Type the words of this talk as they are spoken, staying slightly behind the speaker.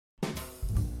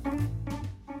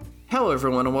Hello,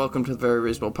 everyone, and welcome to the Very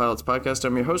Reasonable Pilots Podcast.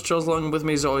 I'm your host, Charles Long. With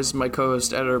me, as always, my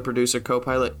co-host, editor, producer,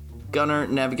 co-pilot, gunner,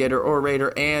 navigator,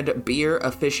 orator, and beer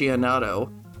aficionado,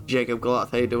 Jacob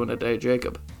Gloth. How you doing today,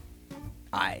 Jacob?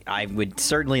 I would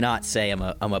certainly not say I'm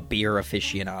a beer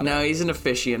aficionado. No, he's an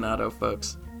aficionado,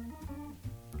 folks.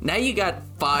 Now you got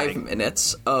 5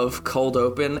 minutes of cold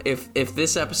open. If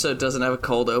this episode doesn't have a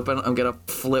cold open, I'm gonna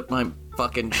flip my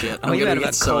fucking shit. You had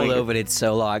a cold open. It's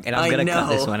so long, and I'm gonna cut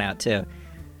this one out too.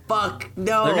 Fuck,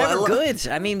 no. They're never good.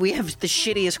 I mean, we have the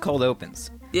shittiest cold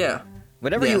opens. Yeah.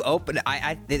 Whatever you open,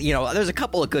 there's a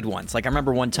couple of good ones. Like, I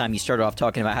remember one time you started off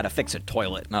talking about how to fix a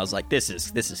toilet, and I was like, this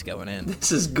is going in.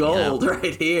 This is gold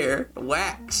right here.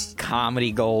 Wax.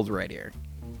 Comedy gold right here.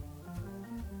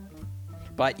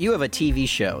 But you have a TV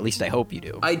show, at least I hope you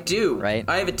do. I do. Right?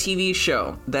 I have a TV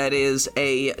show that is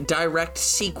a direct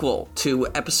sequel to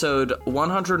episode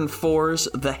 104's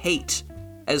The Hate,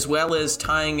 as well as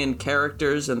tying in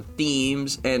characters and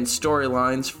themes and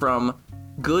storylines from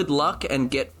Good Luck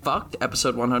and Get Fucked,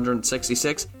 episode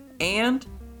 166, and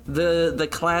the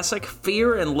classic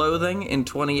Fear and Loathing in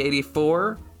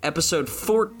 2084, episode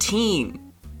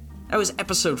 14. That was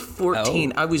episode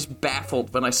 14. Oh. I was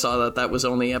baffled when I saw that was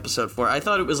only episode 4. I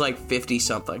thought it was like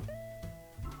 50-something.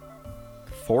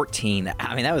 14.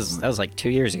 I mean, that was like 2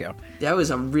 years ago. That was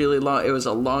it was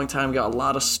a long time ago, a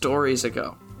lot of stories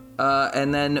ago.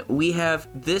 And then we have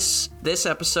this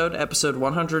episode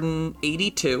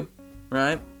 182,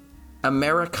 right?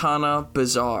 Americana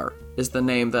Bizarre is the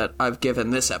name that I've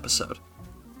given this episode.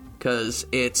 Because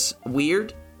it's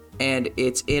weird, and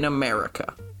it's in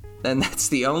America. And that's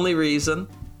the only reason.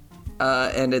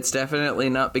 And it's definitely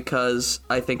not because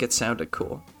I think it sounded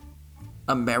cool.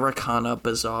 Americana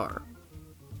Bizarre.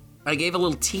 I gave a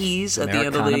little tease at the end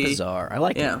of the... Americana Bizarre. I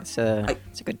like it. It's a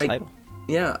good title.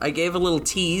 I gave a little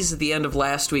tease at the end of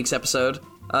last week's episode.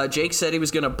 Jake said he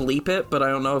was going to bleep it, but I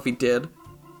don't know if he did.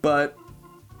 But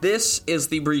this is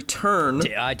the return...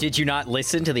 Did you not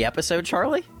listen to the episode,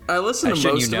 Charlie? I listened to most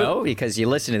of it. Shouldn't you know? Because you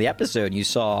listened to the episode and you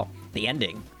saw the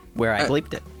ending where I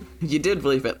bleeped it. You did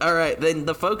bleep it. All right, then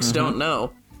the folks don't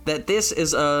know that this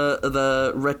is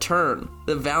the return,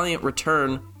 the valiant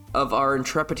return of our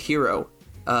intrepid hero,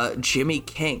 Jimmy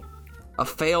King. A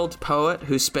failed poet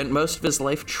who spent most of his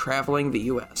life traveling the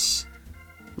U.S.,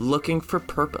 looking for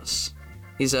purpose.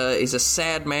 He's a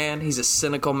sad man, he's a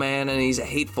cynical man, and he's a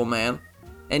hateful man.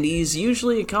 And he's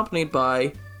usually accompanied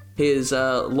by his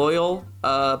loyal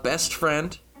best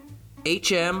friend,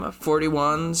 HM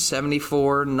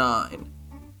 41749,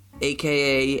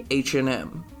 a.k.a.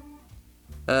 H&M.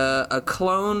 A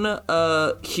clone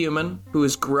human who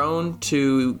has grown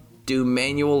to do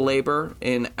manual labor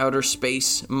in outer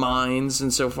space mines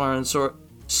and so on and so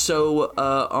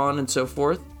on and so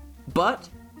forth, but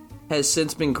has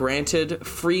since been granted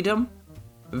freedom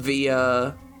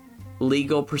via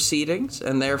legal proceedings,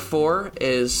 and therefore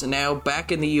is now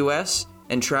back in the U.S.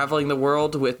 and traveling the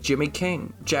world with Jimmy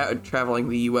King. Traveling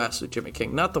the U.S. with Jimmy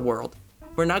King, not the world.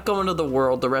 We're not going to the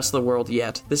world, the rest of the world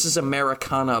yet. This is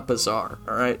Americana Bizarre,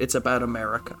 all right? It's about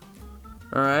America,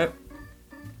 all right?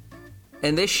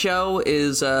 And this show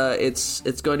is,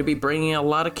 it's going to be bringing a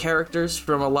lot of characters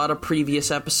from a lot of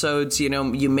previous episodes. You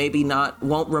know, you maybe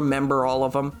won't remember all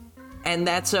of them. And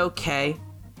that's okay.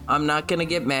 I'm not going to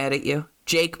get mad at you.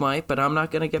 Jake might, but I'm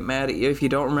not going to get mad at you if you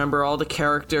don't remember all the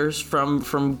characters from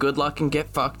Good Luck and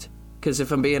Get Fucked. Because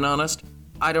if I'm being honest,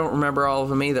 I don't remember all of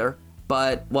them either.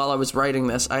 But while I was writing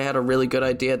this, I had a really good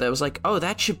idea that was like, oh,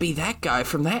 that should be that guy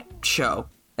from that show.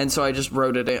 And so I just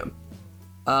wrote it in.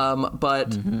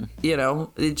 But, you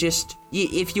know, it just,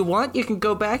 if you want, you can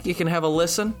go back, you can have a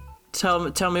listen,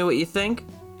 tell me what you think,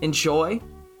 enjoy,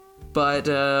 but,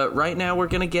 right now we're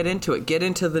gonna get into the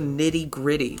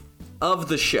nitty-gritty of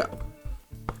the show.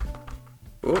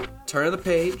 Oh, turn the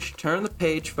page,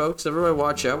 folks, everybody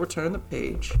watch out, we're turning the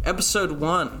page. Episode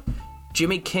 1,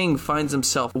 Jimmy King finds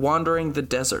himself wandering the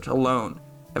desert alone.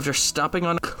 After stopping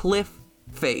on a cliff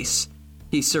face,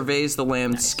 he surveys the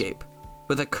landscape.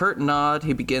 With a curt nod,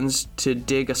 he begins to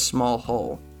dig a small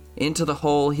hole. Into the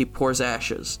hole, he pours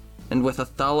ashes, and with a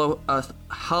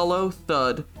hollow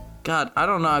thud... God, I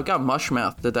don't know, I've got mush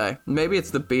mouth today. Maybe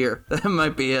it's the beer. That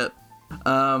might be it.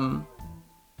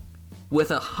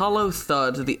 With a hollow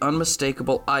thud, the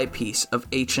unmistakable eyepiece of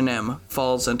H&M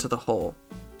falls into the hole.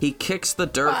 He kicks the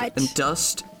dirt and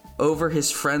dust over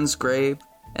his friend's grave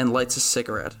and lights a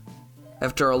cigarette.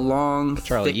 After a long,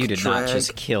 Charlie, thick you did drag, not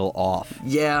just kill off.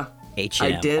 Yeah.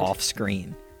 H&M I did. Off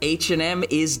screen. H&M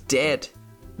is dead.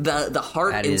 The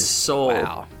heart and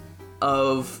soul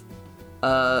of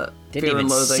Didn't Fear even and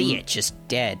Loathing. see it, just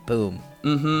dead. Boom.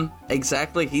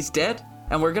 Exactly. He's dead.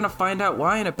 and we're going to find out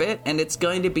why in a bit, and it's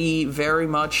going to be very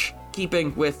much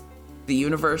keeping with the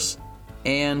universe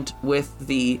and with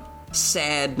the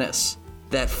sadness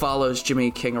that follows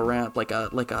Jimmy King around like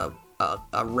a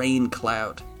rain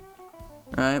cloud,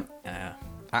 right?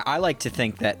 I like to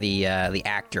think that the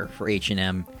actor for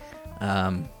H&M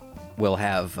will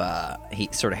have he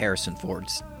sort of Harrison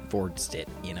Ford's it,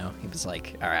 you know? He was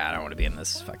like, all right, I don't want to be in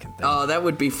this fucking thing. Oh, that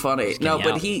would be funny. No,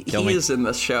 but he is in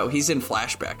this show. He's in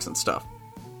flashbacks and stuff.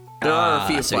 There are a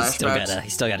few flashbacks.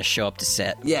 He's still got to show up to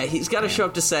set. Yeah, he's got to show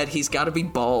up to set. He's got to be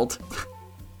bald.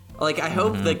 Like, I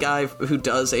hope the guy who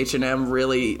does H&M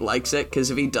really likes it,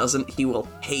 because if he doesn't, he will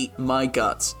hate my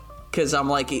guts. Because I'm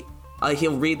like,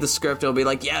 he'll read the script, he'll be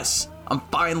like, yes, I'm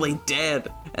finally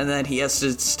dead. And then he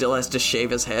still has to shave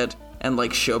his head and,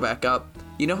 like, show back up.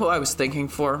 You know who I was thinking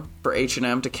for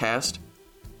H&M to cast?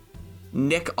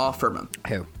 Nick Offerman.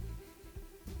 Who?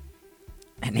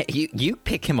 And you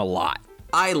pick him a lot.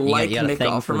 I like Nick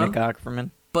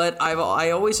Offerman. But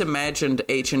I always imagined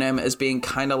H&M as being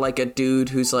kind of like a dude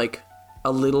who's like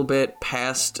a little bit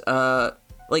past,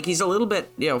 like he's a little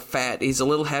bit, fat. He's a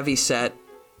little heavy set.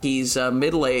 He's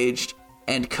middle-aged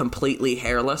and completely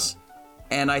hairless.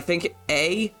 And I think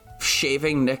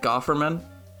shaving Nick Offerman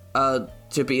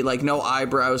to be like no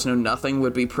eyebrows, no nothing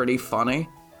would be pretty funny.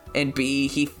 And B,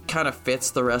 he kind of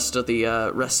fits the rest of the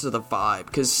vibe,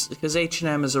 because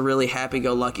H&M is a really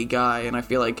happy-go-lucky guy, and I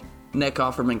feel like Nick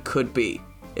Offerman could be,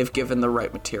 if given the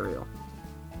right material.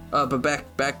 But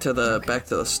back to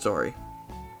the story.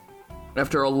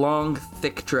 After a long,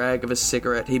 thick drag of his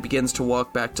cigarette, he begins to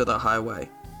walk back to the highway.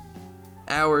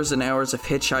 Hours and hours of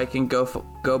hitchhiking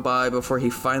go by before he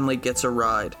finally gets a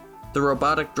ride. The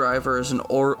robotic driver is an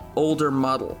older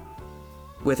model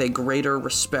with a greater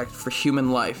respect for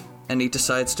human life, and he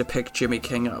decides to pick Jimmy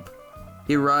King up.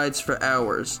 He rides for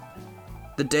hours.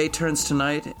 The day turns to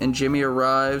night, and Jimmy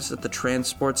arrives at the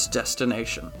transport's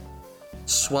destination.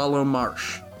 Swallow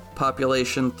Marsh,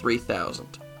 population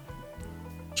 3,000.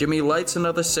 Jimmy lights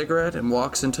another cigarette and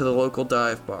walks into the local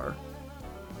dive bar.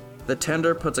 The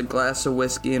tender puts a glass of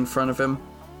whiskey in front of him,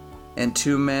 and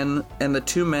the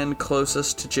two men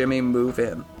closest to Jimmy move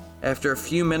in. After a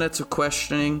few minutes of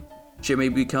questioning, Jimmy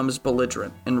becomes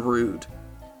belligerent and rude,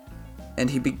 and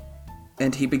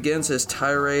he begins his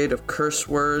tirade of curse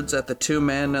words at the two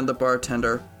men and the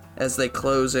bartender as they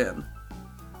close in.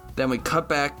 Then we cut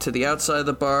back to the outside of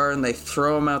the bar, and they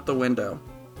throw him out the window.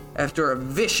 After a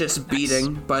vicious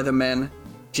beating by the men,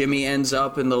 Jimmy ends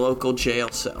up in the local jail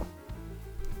cell.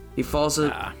 He falls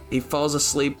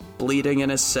asleep, bleeding in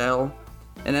his cell,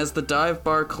 and as the dive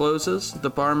bar closes, the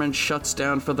barman shuts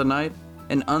down for the night.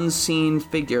 An unseen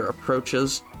figure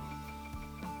approaches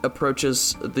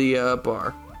the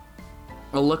bar.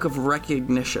 A look of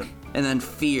recognition and then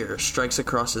fear strikes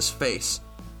across his face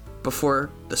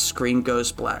before the screen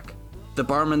goes black. The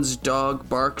barman's dog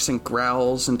barks and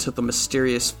growls until the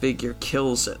mysterious figure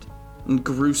kills it in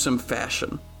gruesome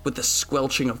fashion, with the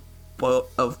squelching of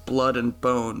blood and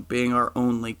bone being our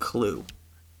only clue.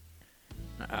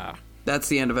 That's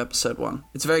the end of episode 1.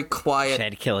 It's very quiet. You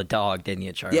had to kill a dog, didn't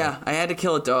you, Charlie? Yeah, I had to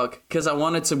kill a dog because I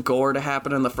wanted some gore to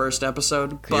happen in the first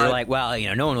episode. But you're like, well,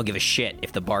 no one will give a shit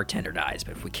if the bartender dies,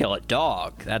 but if we kill a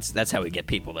dog, that's how we get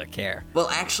people to care. Well,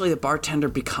 actually, the bartender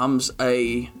becomes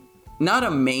not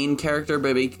a main character,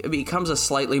 but it becomes a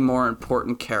slightly more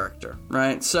important character,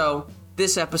 right? So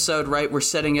this episode, right, we're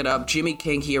setting it up. Jimmy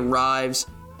King, he arrives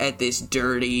at this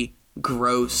dirty,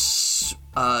 gross,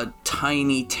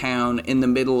 tiny town in the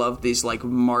middle of these, like,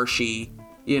 marshy,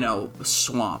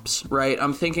 swamps, right?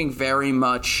 I'm thinking very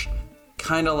much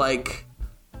kind of like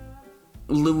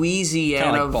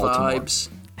Louisiana kinda like vibes,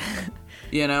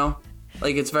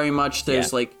 Like, it's very much,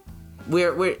 there's, like,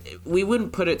 we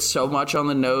wouldn't put it so much on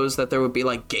the nose that there would be,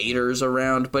 like, gators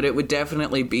around, but it would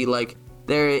definitely be, like,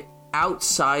 they're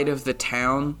outside of the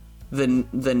town.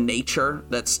 The nature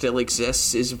that still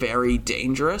exists is very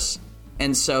dangerous,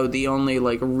 and so the only,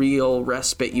 like, real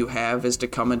respite you have is to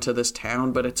come into this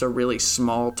town, but it's a really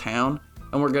small town,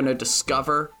 and we're going to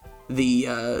discover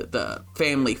the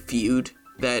family feud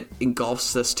that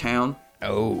engulfs this town.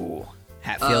 Oh,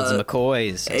 Hatfields and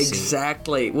McCoys.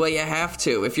 Exactly. Well, you have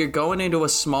to. If you're going into a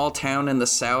small town in the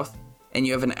South and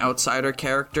you have an outsider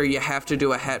character, you have to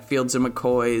do a Hatfields and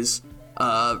McCoys,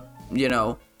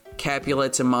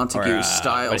 Capulets and Montague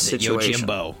style situation.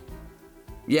 Yojimbo.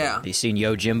 Yeah. Have you seen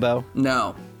Yojimbo?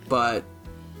 No, but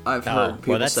I've heard people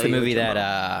say. Well, that's the movie Yojimbo.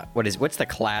 that what's the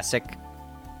classic?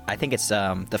 I think it's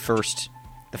the first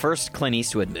Clint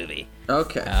Eastwood movie.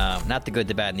 Okay. Not The Good,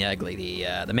 the Bad, and the Ugly.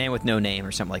 The Man with No Name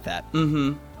or something like that.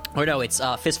 Mm-hmm. Or no, it's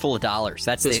Fistful of Dollars.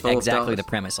 That's exactly the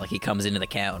premise. Like, he comes into the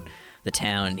town, the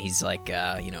town. And he's like,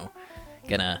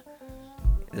 gonna.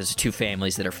 There's two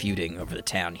families that are feuding over the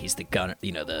town. He's the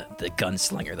the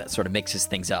gunslinger that sort of mixes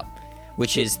things up,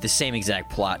 which is the same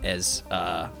exact plot as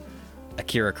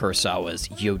Akira Kurosawa's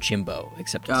Yojimbo,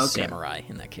 except it's a samurai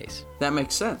in that case. That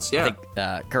makes sense, yeah. I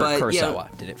think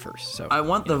Kurosawa did it first. So I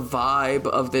want the vibe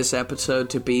of this episode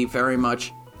to be very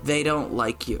much, they don't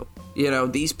like you.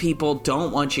 These people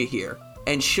don't want you here.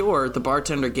 And sure, the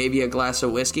bartender gave you a glass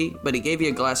of whiskey, but he gave you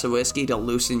a glass of whiskey to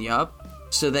loosen you up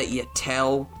so that you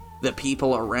tell the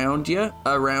people around,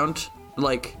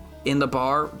 like, in the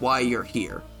bar, why you're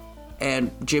here.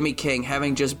 And Jimmy King,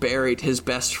 having just buried his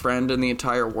best friend in the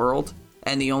entire world,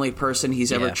 and the only person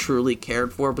he's ever truly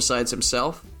cared for besides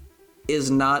himself,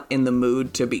 is not in the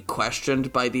mood to be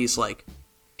questioned by these, like,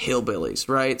 hillbillies,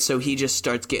 right? So he just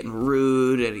starts getting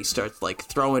rude, and he starts, like,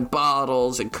 throwing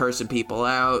bottles and cursing people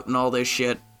out and all this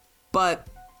shit. But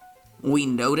we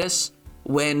notice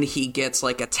when he gets,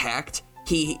 like, attacked,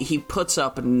 he puts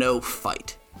up no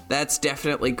fight. That's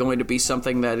definitely going to be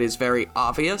something that is very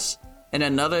obvious. And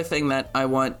another thing that I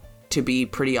want to be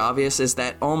pretty obvious is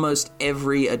that almost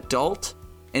every adult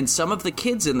and some of the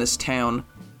kids in this town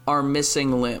are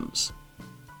missing limbs.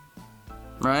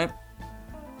 Right?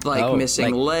 Like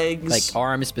missing legs. Like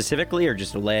arms specifically, or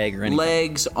just a leg or anything?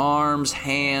 Legs, arms,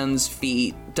 hands,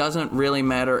 feet. Doesn't really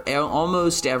matter.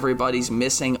 Almost everybody's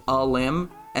missing a limb,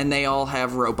 and they all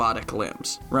have robotic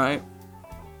limbs, right?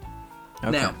 Okay.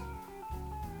 Now,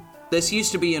 this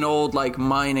used to be an old, like,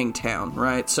 mining town,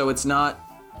 right? So it's not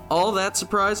all that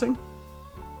surprising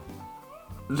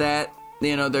that,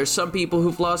 there's some people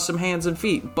who've lost some hands and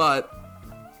feet, but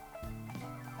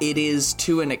it is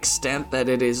to an extent that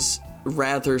it is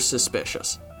rather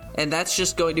suspicious. And that's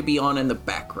just going to be on in the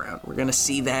background. We're going to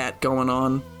see that going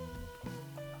on,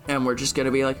 and we're just going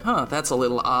to be like, that's a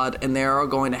little odd, and they're all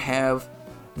going to have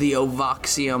the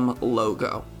Ovoxium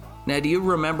logo. Now, do you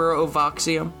remember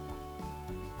Ovoxium?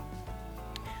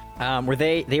 Were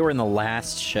they were in the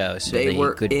last show, so they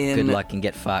were good luck and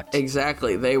get fucked.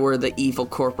 Exactly. They were the evil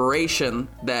corporation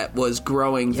that was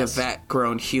growing the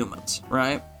vat-grown humans,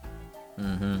 right?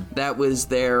 Mm-hmm.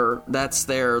 That's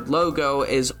their logo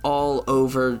is all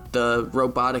over the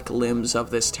robotic limbs of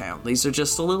this town. These are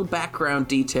just the little background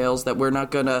details that we're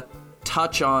not going to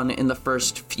touch on in the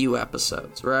first few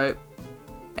episodes, right?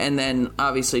 And then,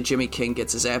 obviously, Jimmy King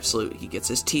gets he gets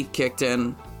his teeth kicked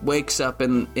in, wakes up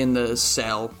in the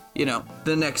cell,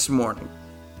 the next morning.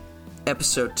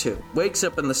 Episode 2. Wakes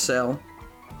up in the cell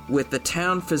with the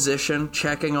town physician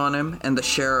checking on him and the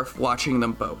sheriff watching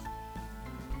them both.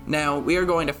 Now, we are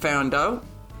going to find out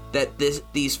that this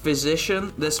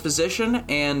physician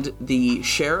and the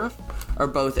sheriff are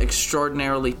both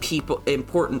extraordinarily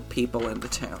important people in the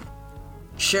town.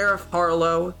 Sheriff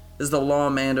Harlow is the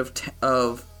lawman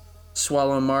of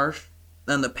Swallow Marsh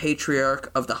and the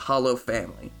patriarch of the Hollow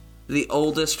family, the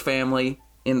oldest family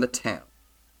in the town.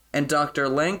 And Dr.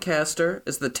 Lancaster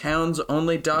is the town's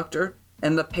only doctor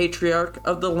and the patriarch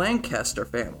of the Lancaster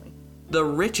family, the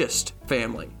richest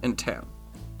family in town.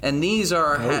 And these are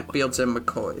our Hatfields and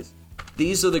McCoys.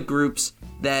 These are the groups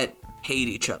that hate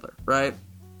each other, right?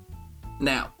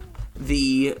 Now,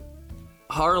 the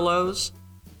Harlows,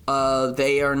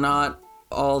 they are not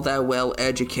all that well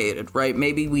educated, right?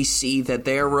 Maybe we see that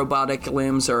their robotic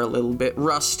limbs are a little bit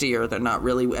rustier. They're not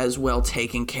really as well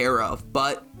taken care of.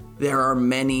 But there are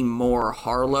many more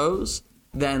Harlows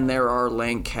than there are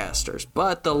Lancasters.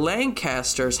 But the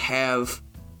Lancasters have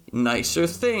nicer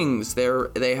things.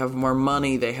 They have more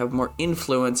money, they have more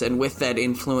influence, and with that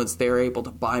influence, they're able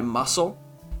to buy muscle.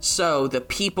 So the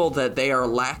people that they are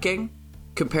lacking,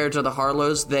 compared to the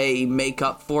Harlows, they make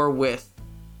up for with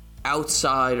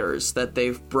outsiders that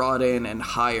they've brought in and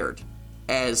hired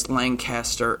as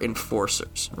Lancaster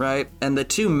enforcers, right? And the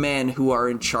two men who are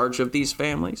in charge of these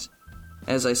families,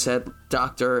 as I said,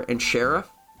 doctor and sheriff,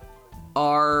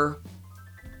 are,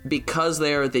 because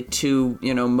they are the two,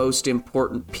 most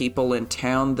important people in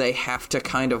town, they have to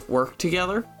kind of work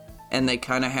together, and they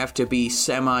kind of have to be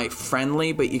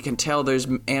semi-friendly, but you can tell there's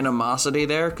animosity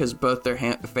there because both their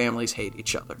families hate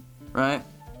each other, right?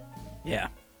 Yeah.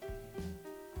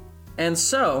 And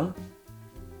so,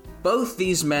 both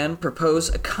these men propose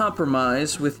a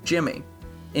compromise with Jimmy,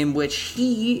 in which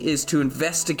he is to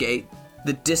investigate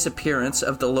the disappearance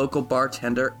of the local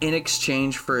bartender in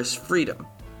exchange for his freedom,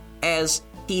 as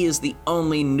he is the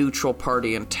only neutral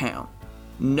party in town.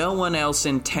 No one else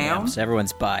in town so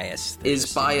everyone's biased.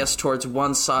 Is biased towards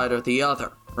one side or the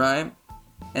other, right?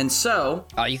 And so...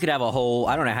 Oh, you could have a whole...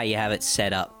 I don't know how you have it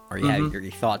set up, or you have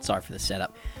your thoughts are for the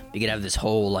setup. You could have this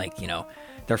whole,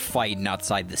 they're fighting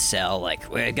outside the cell,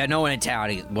 we got no one in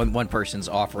town. One person's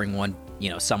offering one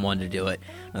someone to do it.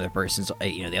 Another person's,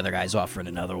 the other guy's offering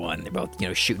another one. They're both,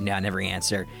 shooting down every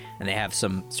answer, and they have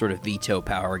some sort of veto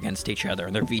power against each other,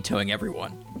 and they're vetoing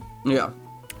everyone. Yeah.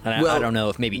 And I don't know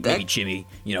if maybe Jimmy,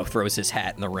 throws his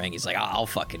hat in the ring. He's like, I'll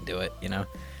fucking do it,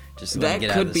 Just let that me get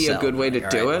out of could the be cell. a good way to Like,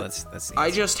 do all right, it. well, that's I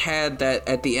just had that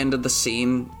at the end of the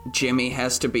scene, Jimmy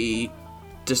has to be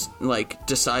just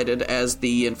decided as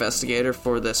the investigator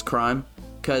for this crime,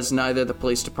 because neither the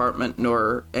police department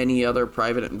nor any other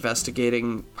private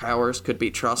investigating powers could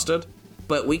be trusted.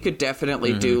 But we could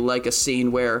definitely do a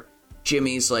scene where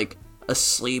Jimmy's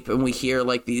asleep and we hear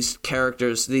these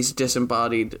characters, these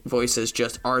disembodied voices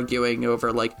just arguing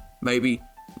over maybe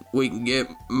we can get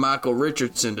Michael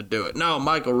Richardson to do it. No,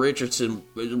 Michael Richardson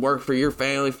worked for your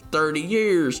family for 30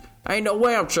 years. Ain't no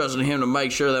way I'm trusting him to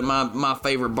make sure that my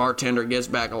favorite bartender gets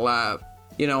back alive.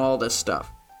 All this stuff.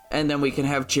 And then we can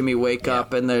have Jimmy wake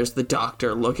up and there's the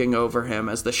doctor looking over him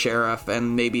as the sheriff,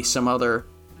 and maybe some other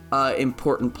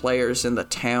important players in the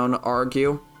town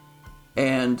argue.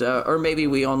 And, or maybe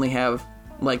we only have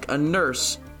a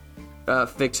nurse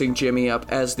fixing Jimmy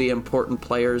up as the important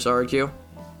players argue.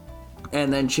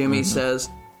 And then Jimmy says,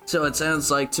 so it sounds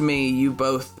like to me you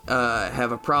both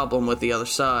have a problem with the other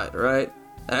side, right?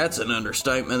 That's an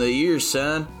understatement of the year,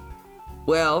 son.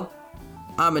 Well,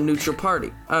 I'm a neutral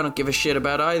party. I don't give a shit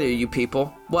about either of you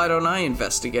people. Why don't I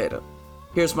investigate it?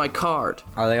 Here's my card.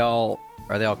 Are they all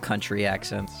country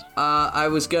accents? I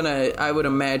would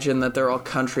imagine that they're all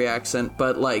country accent,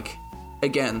 but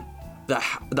again, the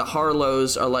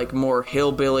Harlows are more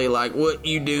hillbilly, what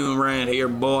you doing around here,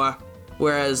 boy?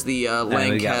 Whereas the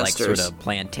Lancasters... We got sort of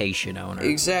plantation owner.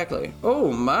 Exactly.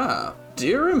 Oh my,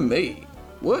 dearie me.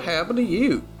 What happened to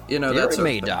you? That's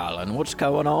me, darling. What's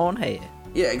going on here?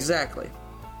 Yeah, exactly.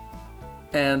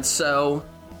 And so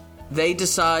they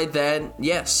decide that,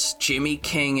 yes, Jimmy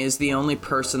King is the only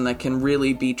person that can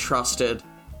really be trusted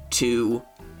to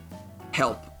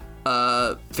help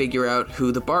figure out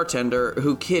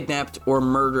who kidnapped or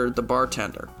murdered the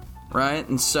bartender, right?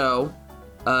 And so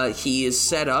he is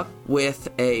set up with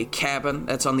a cabin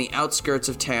that's on the outskirts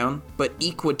of town, but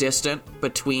equidistant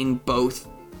between both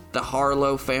the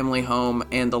Harlow family home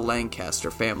and the Lancaster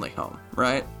family home,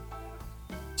 right?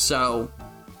 So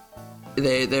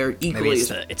they're equally...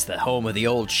 Maybe it's the home of the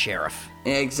old sheriff.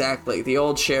 Exactly, the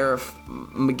old sheriff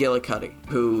McGillicuddy,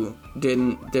 who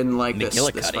didn't like this.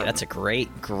 McGillicuddy, that's a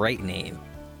great name.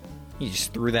 You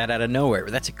just threw that out of nowhere.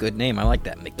 That's a good name. I like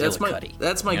that, McGillicuddy.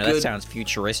 That's my good... That sounds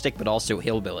futuristic, but also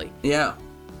hillbilly. Yeah.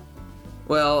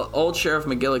 Well, old Sheriff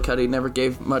McGillicuddy never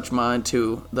gave much mind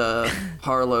to the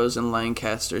Harlows and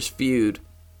Lancasters feud.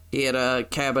 He had a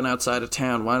cabin outside of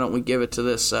town. Why don't we give it to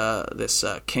this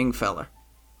King feller?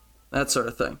 That sort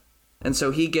of thing. And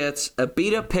so he gets a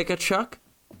beat-up pickup truck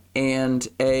and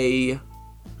a...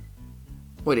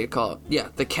 What do you call it? Yeah,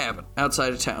 the cabin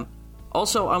outside of town.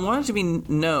 Also, I want it to be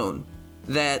known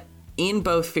that in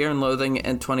both Fear and Loathing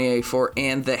and 2084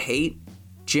 and The Hate,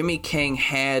 Jimmy King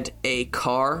had a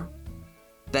car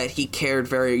that he cared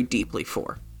very deeply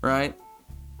for, right?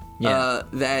 Yeah.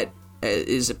 That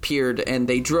is appeared, and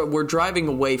were driving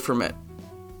away from it.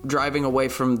 Driving away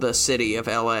from the city of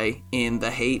LA in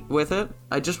The Hate with it.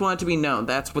 I just want it to be known.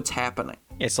 That's what's happening.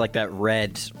 It's like that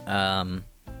red, not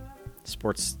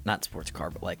sports car,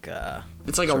 but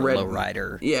it's like a red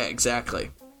lowrider. Yeah,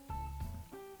 exactly.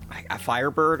 A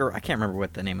Firebird, or I can't remember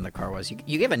what the name of the car was.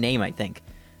 You gave a name, I think.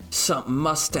 Something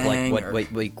Mustang.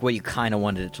 What you kind of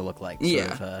wanted it to look like.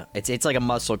 Yeah. It's like a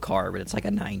muscle car, but it's like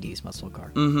a 90s muscle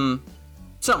car. Mm-hmm.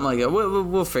 Something like that.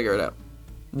 We'll figure it out.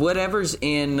 Whatever's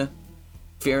in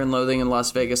Fear and Loathing in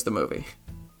Las Vegas, the movie.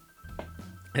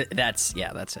 That's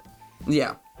it.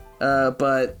 Yeah.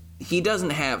 But he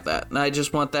doesn't have that, and I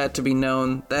just want that to be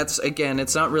known. That's, again,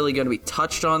 it's not really going to be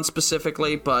touched on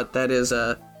specifically, but that is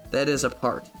a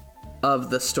part of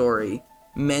the story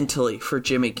mentally for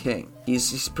Jimmy King.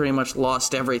 He's pretty much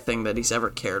lost everything that he's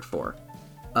ever cared for,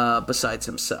 besides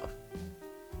himself.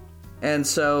 And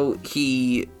so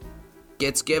he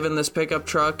gets given this pickup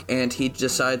truck, and he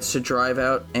decides to drive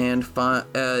out and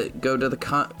go to the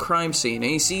crime scene.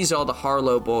 And he sees all the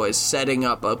Harlow boys setting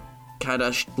up a kind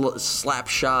of slap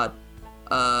shot,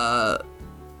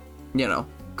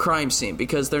 crime scene,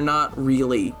 because they're not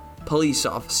really police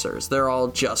officers. They're all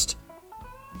just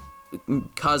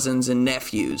cousins and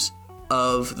nephews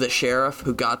of the sheriff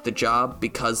who got the job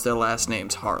because their last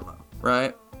name's Harlow,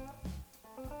 right?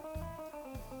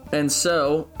 And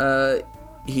so,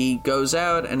 he goes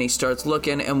out and he starts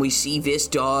looking, and we see this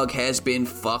dog has been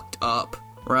fucked up,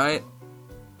 right?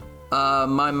 In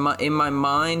my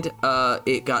mind,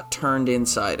 it got turned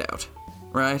inside out,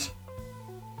 right?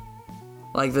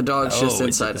 Like the dog's just is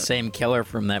inside it the same killer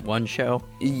from that one show?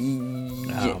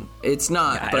 It's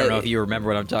not. I but don't know if you remember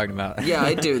what I'm talking about. Yeah,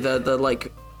 I do. The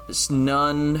like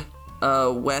nun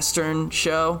Western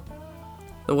show.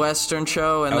 The Western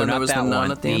show, and then there was the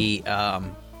nun at the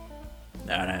end.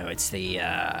 No, it's the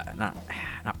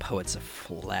not Poets of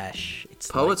Flesh. It's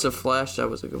Poets of Flesh. That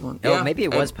was a good one. Oh, yeah, maybe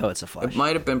it was Poets of Flesh. It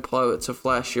might have been Poets of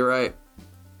Flesh. You're right.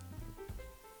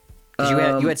 'Cause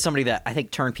you had somebody that I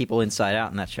think turned people inside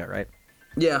out in that show, right?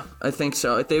 Yeah, I think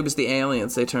so. I think it was the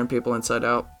aliens. They turned people inside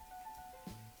out.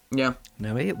 Yeah.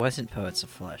 No, maybe it wasn't Poets of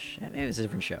Flesh. Maybe it was a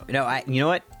different show. No, you know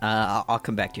what? I'll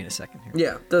come back to you in a second here.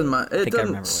 Yeah, doesn't matter. It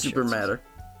doesn't super matter.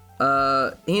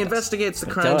 He investigates the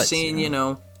crime scene. You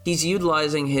know, he's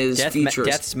utilizing his features.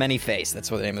 Death's Many Face.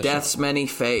 That's what the name of the show. Death's Many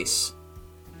Face.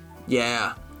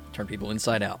 Yeah. Turn people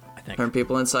inside out, I think. Turn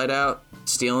people inside out,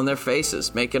 stealing their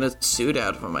faces, making a suit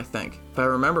out of them, I think. If I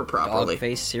remember properly. Dog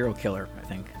face serial killer, I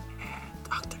think.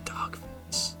 Dr.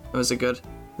 Dogface. It was a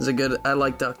good, I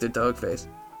like Dr. Dogface.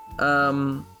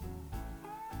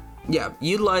 Yeah,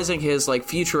 utilizing his, like,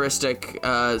 futuristic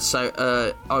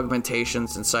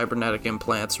augmentations and cybernetic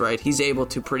implants, right? He's able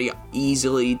to pretty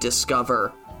easily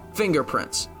discover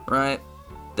fingerprints, right?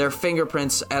 They're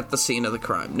fingerprints at the scene of the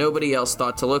crime. Nobody else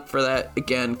thought to look for that,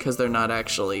 again, because they're not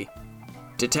actually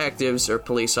detectives or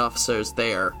police officers.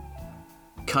 They are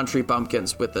country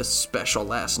bumpkins with a special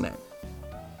last name.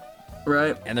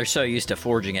 Right? And they're so used to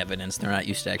forging evidence, they're not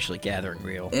used to actually gathering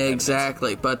real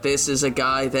Exactly. evidence. But this is a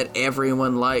guy that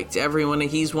everyone liked.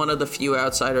 He's one of the few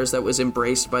outsiders that was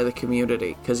embraced by the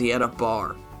community because he had a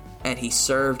bar and he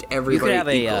served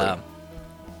everybody equally.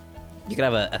 You could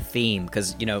have a theme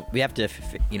because, you know, we have to,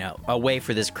 a way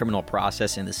for this criminal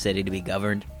process in the city to be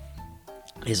governed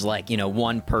is like, you know,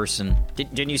 one person.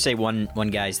 Didn't you say one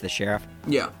guy's the sheriff?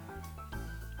 Yeah.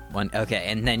 Okay,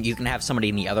 and then you can have somebody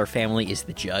in the other family is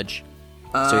the judge.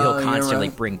 So he'll constantly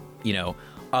bring, you know,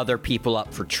 other people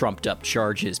up for trumped up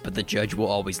charges, but the judge will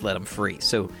always let them free.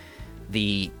 So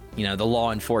the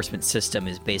law enforcement system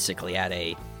is basically at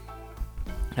a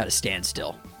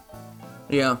standstill.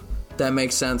 Yeah, that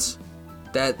makes sense.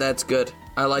 That's good.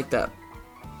 I like that.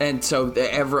 And so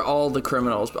all the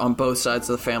criminals on both sides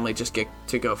of the family just get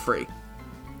to go free.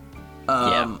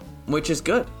 Which is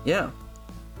good. Yeah.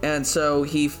 And so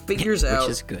he figures out...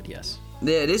 Which is good, yes.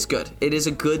 Yeah, it is good. It is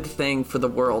a good thing for the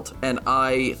world, and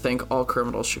I think all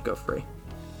criminals should go free.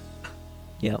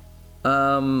 Yep.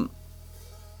 Charles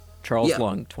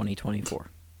Lung, 2024.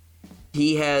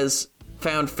 He has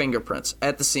found fingerprints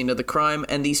at the scene of the crime,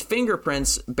 and these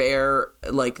fingerprints bear,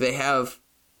 like, they have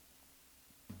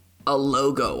a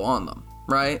logo on them,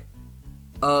 right?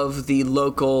 Of the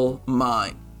local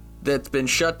mine that's been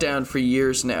shut down for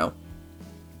years now.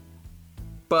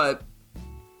 But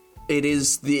it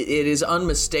is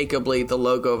unmistakably the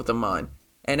logo of the mine.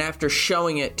 And after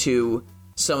showing it to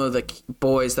some of the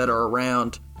boys that are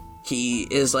around, he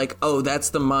is like, oh,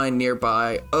 that's the mine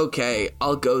nearby. Okay,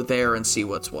 I'll go there and see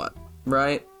what's what,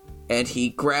 right? And he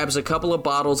grabs a couple of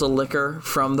bottles of liquor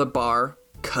from the bar,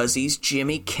 because he's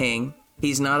Jimmy King.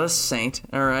 He's not a saint,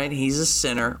 all right? He's a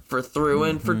sinner for through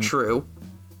and for true.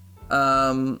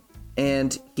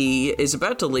 And he is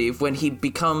about to leave when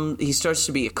he starts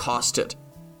to be accosted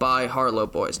by Harlow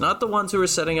boys. Not the ones who are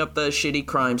setting up the shitty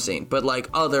crime scene, but like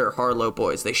other Harlow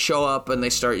boys. They show up and they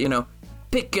start,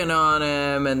 picking on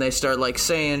him, and they start like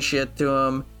saying shit to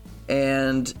him,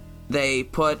 and they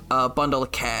put a bundle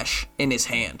of cash in his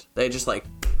hand. They just like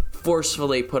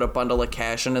forcefully put a bundle of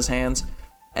cash in his hands,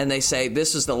 and they say,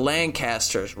 "This is the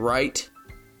Lancasters, right?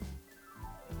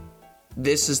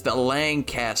 This is the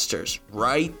Lancasters,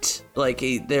 right?" Like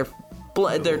they're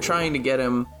trying to get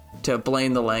him to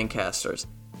blame the Lancasters,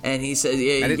 and he says,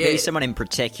 "Yeah." Maybe someone in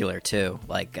particular too,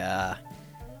 like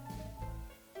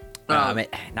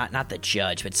not the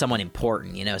judge, but someone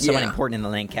important. Someone important in the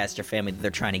Lancaster family that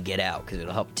they're trying to get out because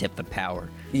it'll help tip the power.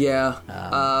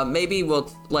 Yeah. Maybe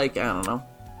we'll I don't know.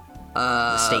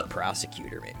 The state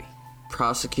prosecutor, maybe.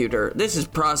 Prosecutor. This is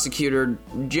Prosecutor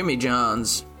Jimmy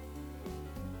Johns.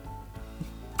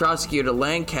 Prosecutor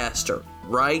Lancaster,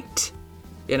 right?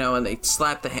 And they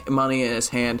slap the money in his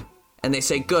hand, and they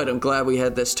say, "Good, I'm glad we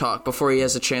had this talk." Before he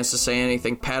has a chance to say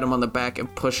anything, pat him on the back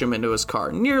and push him into his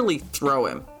car. Nearly throw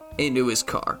him into his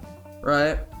car,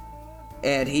 right?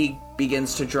 And he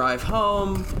begins to drive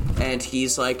home, and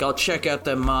he's like, "I'll check out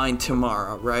the mine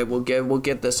tomorrow, right? We'll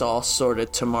get this all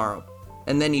sorted tomorrow."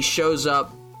 And then he shows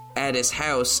up at his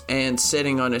house, and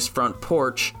sitting on his front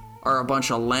porch are a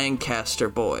bunch of Lancaster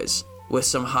boys with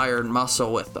some hired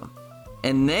muscle with them.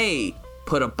 And they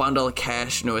put a bundle of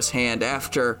cash into his hand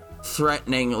after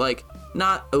threatening, like,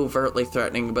 not overtly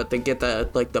threatening, but they get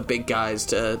the big guys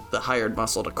the hired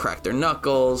muscle to crack their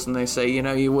knuckles, and they say,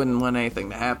 you wouldn't want anything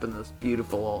to happen to this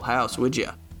beautiful old house, would you?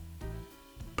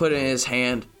 Put it in his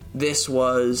hand. This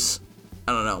was,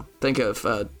 I don't know, think of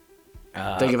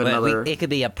another... It could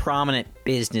be a prominent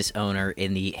business owner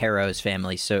in the Harrow's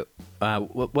family, so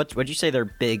what'd you say they're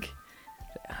big...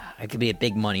 It could be a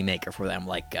big money maker for them,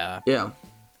 like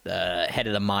the head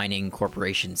of the mining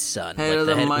corporation's son.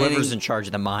 Whoever's in charge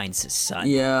of the mine's son.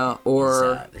 Yeah,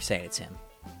 or... they're saying it's him.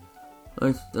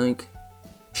 I think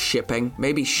shipping.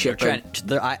 Maybe shipping.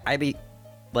 I'd be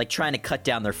trying to cut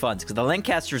down their funds, because the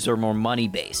Lancasters are more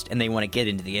money-based, and they want to get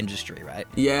into the industry, right?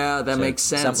 Yeah, that makes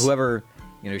sense. Whoever,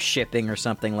 shipping or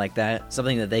something like that,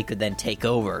 something that they could then take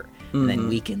over, and then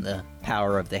weaken the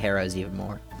power of the Harrows even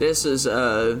more. This is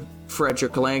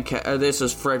Frederick Lancaster. This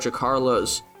is Frederick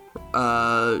Harlow's.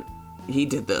 He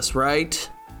did this, right?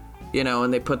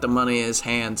 And they put the money in his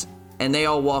hands, and they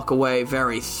all walk away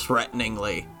very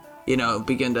threateningly.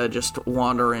 Begin to just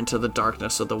wander into the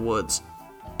darkness of the woods,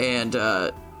 and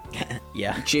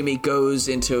yeah. Jimmy goes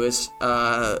into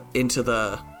into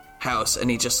the house, and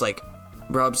he just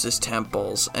rubs his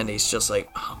temples, and he's just like,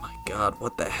 oh my god,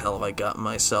 what the hell have I gotten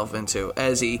myself into?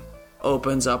 As he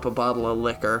opens up a bottle of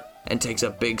liquor and takes a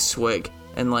big swig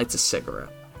and lights a cigarette.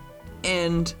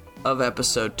 End of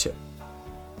episode 2.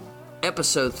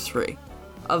 Episode 3.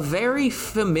 A very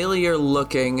familiar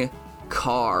looking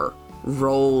car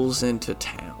rolls into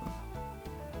town.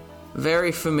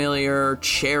 Very familiar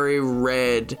cherry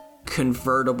red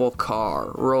convertible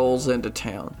car rolls into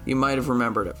town. You might have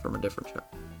remembered it from a different show.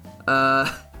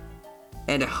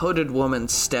 And a hooded woman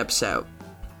steps out,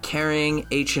 carrying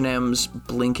H&M's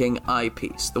blinking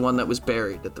eyepiece, the one that was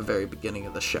buried at the very beginning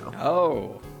of the show.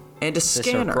 Oh. And a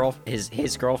scanner.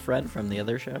 His girlfriend from the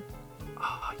other show?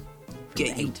 Oh,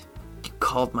 yeah, you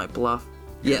called my bluff.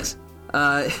 Yes.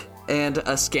 And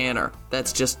a scanner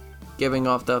that's just giving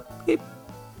off the bleep,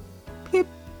 bleep,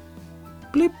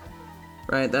 bleep.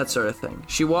 Right, that sort of thing.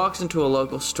 She walks into a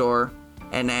local store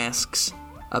and asks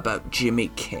about Jimmy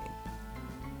King.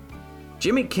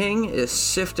 Jimmy King is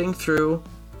sifting through,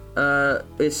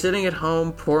 is sitting at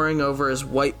home poring over his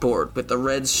whiteboard with the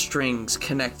red strings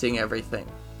connecting everything.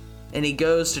 And he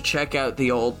goes to check out the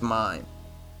old mine.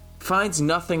 Finds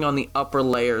nothing on the upper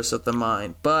layers of the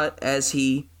mine, but as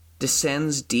he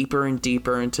descends deeper and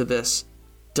deeper into this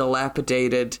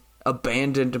dilapidated,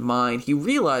 abandoned mine, he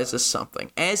realizes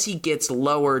something. As he gets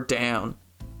lower down,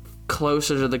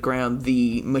 closer to the ground,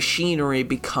 the machinery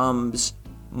becomes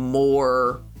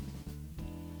more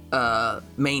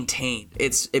maintained.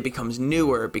 It becomes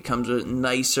newer, it becomes a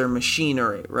nicer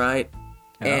machinery, right?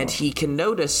 Oh. And he can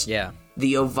notice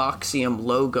the Ovoxium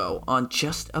logo on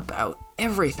just about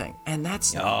everything. And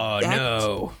that's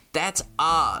that's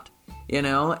odd,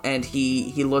 and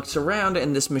he looks around,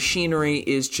 and this machinery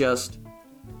is just,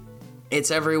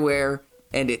 it's everywhere,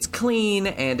 and it's clean,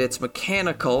 and it's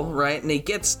mechanical, right? And he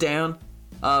gets down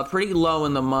pretty low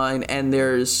in the mine, and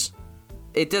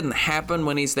it didn't happen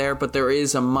when he's there, but there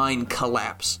is a mine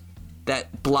collapse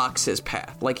that blocks his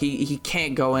path. He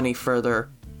can't go any further.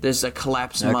 There's a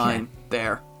collapsed mine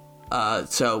there.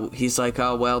 So he's like,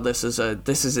 oh, well, this is a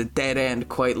dead end,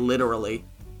 quite literally.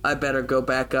 I better go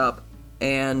back up.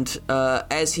 And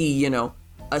as he,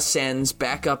 ascends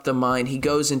back up the mine, he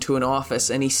goes into an office,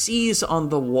 and he sees on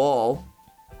the wall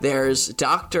there's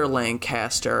Dr.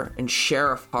 Lancaster and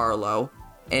Sheriff Harlow,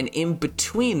 and in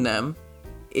between them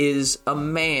is a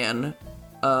man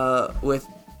with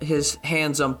his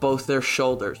hands on both their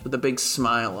shoulders with a big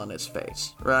smile on his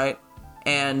face, right?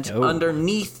 And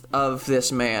underneath of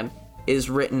this man is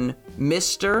written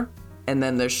Mr., and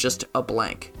then there's just a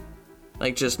blank.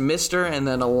 Just Mr. and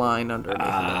then a line underneath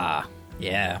it.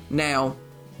 Yeah. Now,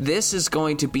 this is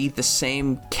going to be the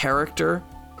same character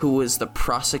who was the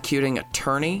prosecuting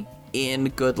attorney in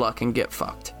Good Luck and Get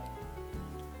Fucked.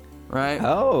 Right?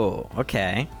 Oh,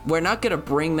 okay. We're not going to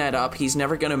bring that up. He's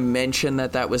never going to mention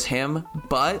that was him,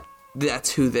 but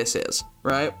that's who this is,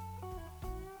 right?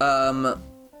 Where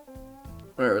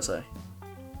was I?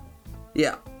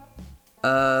 Yeah.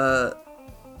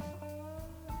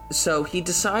 So he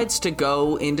decides to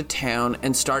go into town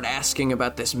and start asking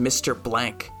about this Mr.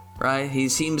 Blank, right? He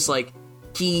seems like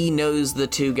he knows the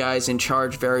two guys in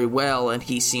charge very well, and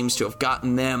he seems to have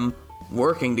gotten them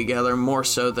working together more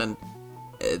so than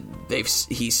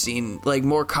he's seen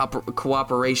more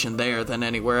cooperation there than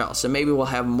anywhere else. And maybe we'll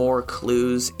have more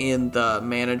clues in the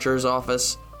manager's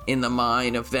office in the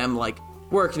mine of them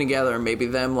working together, and maybe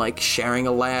them sharing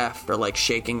a laugh or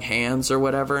shaking hands or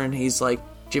whatever. And he's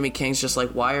Jimmy King's just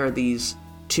why are these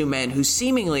two men who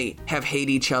seemingly have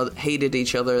hated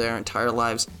each other their entire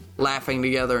lives laughing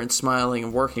together and smiling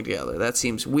and working together. That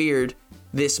seems weird.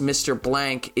 This Mr.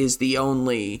 Blank is the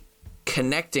only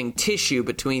connecting tissue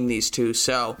between these two,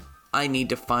 so I need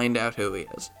to find out who he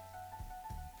is.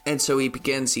 And so he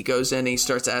goes in, he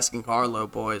starts asking Harlow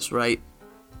boys, right?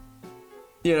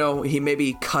 You know, he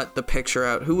maybe cut the picture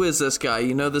out. Who is this guy?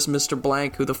 You know this Mr.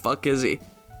 Blank? Who the fuck is he?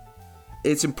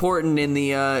 It's important in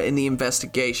the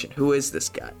investigation. Who is this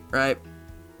guy, right?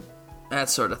 That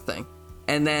sort of thing.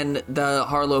 And then the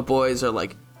Harlow boys are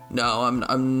like, no,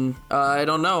 I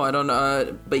don't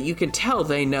know. But you can tell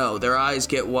they know. Their eyes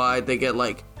get wide, they get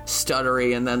like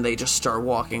stuttery, and then they just start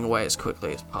walking away as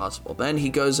quickly as possible. Then he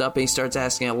goes up and he starts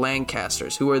asking at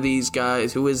Lancasters, who are these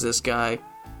guys? Who is this guy?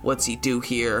 What's he do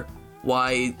here?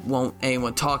 Why won't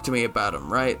anyone talk to me about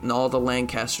him, right? And all the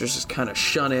Lancasters just kind of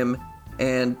shun him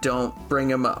and don't bring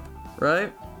him up,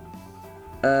 right?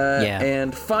 Yeah.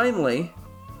 And finally,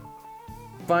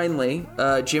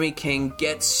 Jimmy King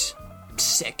gets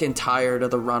sick and tired of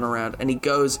the runaround, and he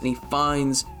goes and he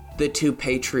finds the two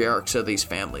patriarchs of these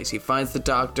families. He finds the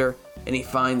doctor, and he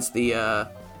finds the,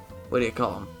 what do you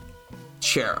call him?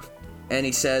 Sheriff. And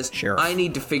he says, I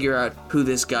need to figure out who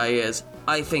this guy is.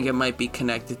 I think it might be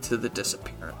connected to the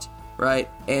disappearance, right?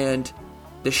 And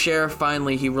the sheriff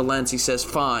finally, he relents. He says,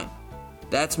 fine,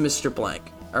 that's Mr. Blank,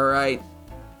 all right?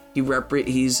 He's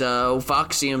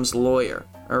Voxium's lawyer,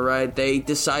 all right? They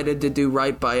decided to do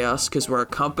right by us because we're a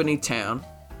company town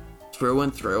through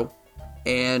and through,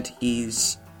 and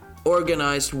he's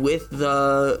organized with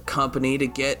the company to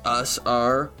get us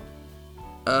our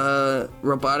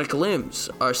robotic limbs,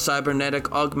 our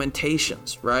cybernetic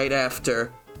augmentations, right?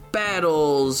 After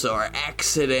battles or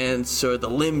accidents or the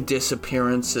limb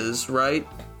disappearances, right?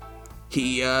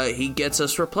 He gets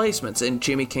us replacements, and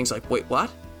Jimmy King's like, wait, what?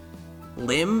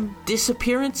 Limb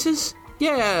disappearances?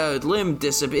 Yeah,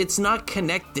 it's not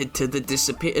connected to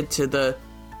the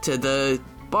to the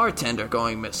bartender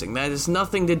going missing. That has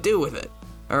nothing to do with it.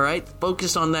 All right,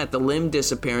 focus on that. The limb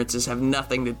disappearances have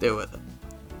nothing to do with it.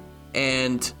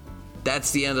 And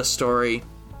that's the end of the story.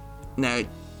 Now,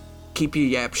 keep your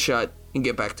yap shut and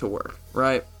get back to work,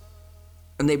 right?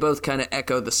 And they both kind of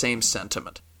echo the same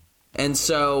sentiment. And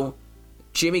so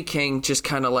Jimmy King just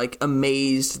kind of like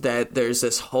amazed that there's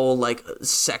this whole like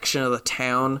section of the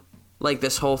town, like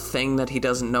this whole thing that he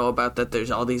doesn't know about, that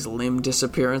there's all these limb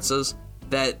disappearances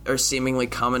that are seemingly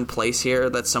commonplace here,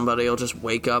 that somebody will just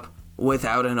wake up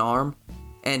without an arm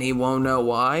and he won't know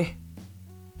why.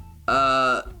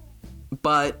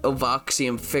 But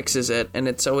Voxium fixes it, and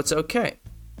it's okay.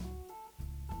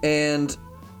 And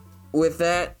with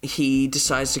that, he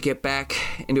decides to get back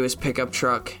into his pickup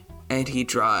truck, and he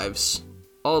drives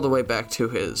all the way back to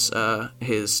his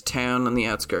town on the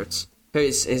outskirts,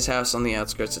 his house on the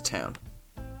outskirts of town.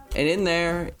 And in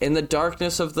there, in the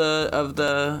darkness of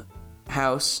the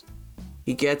house,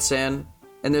 he gets in,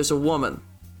 and there's a woman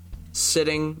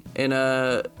sitting in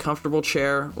a comfortable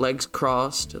chair, legs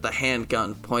crossed, the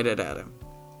handgun pointed at him.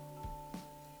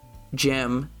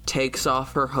 Jem takes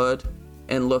off her hood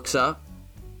and looks up.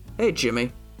 Hey,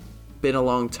 Jimmy. Been a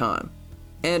long time.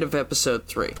 End of episode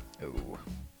 3. Ooh.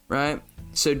 Right?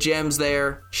 So Jem's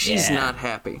there. She's not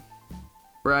happy.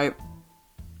 Right?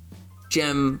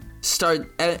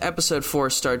 Episode 4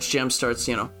 starts. Jem starts,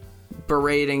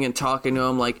 berating and talking to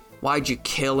him like, why'd you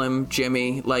kill him,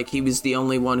 Jimmy? Like, he was the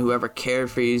only one who ever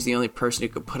cared for you. He's the only person who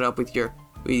could put up with your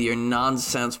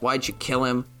nonsense. Why'd you kill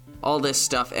him? All this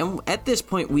stuff. And at this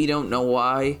point, we don't know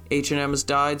why H&M has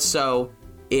died, so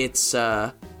it's,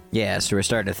 Yeah, so we're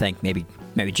starting to think maybe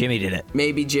Jimmy did it.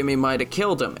 Maybe Jimmy might have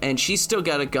killed him, and she's still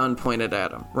got a gun pointed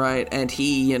at him, right? And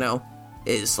he,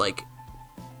 is, like,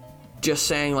 just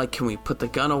saying, like, can we put the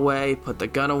gun away? Put the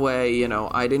gun away,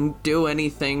 I didn't do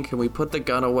anything. Can we put the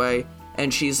gun away?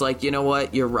 And she's like, you know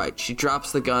what? You're right. She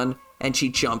drops the gun, and she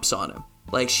jumps on him.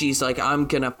 Like, she's like, I'm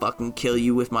gonna fucking kill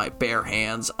you with my bare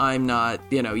hands. I'm not,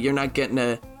 you're not getting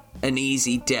an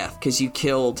easy death, because you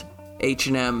killed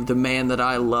H&M, the man that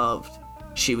I loved.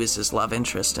 She was his love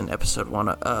interest in episode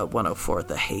 104,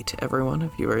 The Hate, everyone,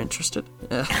 if you were interested.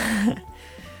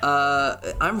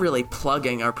 I'm really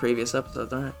plugging our previous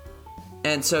episodes, aren't I?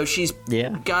 And so she's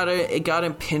got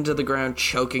him pinned to the ground,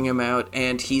 choking him out,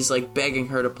 and he's like begging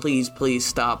her to please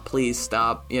stop,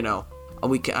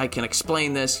 I can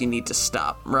explain this, you need to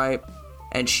stop, right?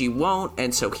 And she won't,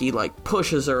 and so he like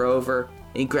pushes her over,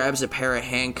 and he grabs a pair of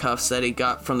handcuffs that he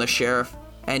got from the sheriff,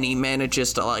 and he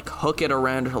manages to like hook it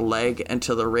around her leg and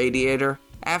to the radiator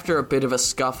after a bit of a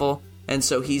scuffle, and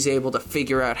so he's able to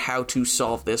figure out how to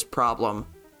solve this problem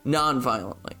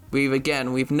non-violently.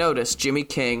 We've noticed Jimmy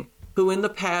King, who in the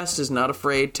past is not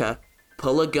afraid to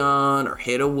pull a gun or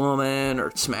hit a woman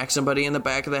or smack somebody in the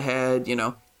back of the head,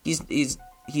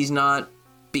 He's not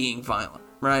being violent,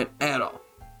 right? At all.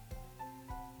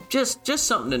 Just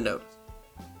something to notice.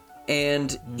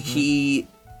 And Jimmy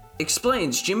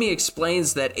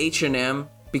explains that H&M,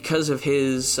 because of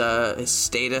his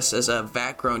status as a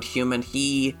vat-grown human,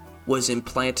 he was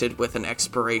implanted with an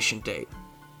expiration date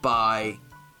by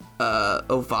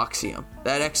Ovoxium.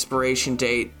 That expiration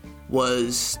date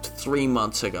was 3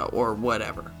 months ago, or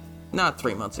whatever. Not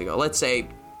 3 months ago. Let's say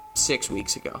 6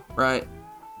 weeks ago, right?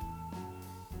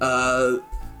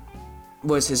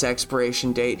 Was his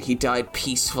expiration date. He died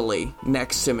peacefully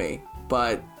next to me,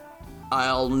 but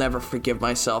I'll never forgive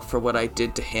myself for what I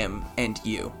did to him and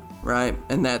you, right?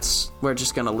 And we're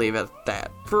just gonna leave it at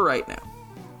that for right now.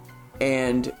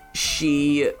 And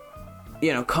she,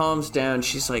 calms down.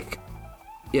 She's like,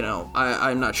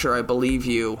 I'm not sure I believe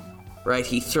you, right?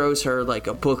 He throws her like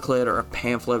a booklet or a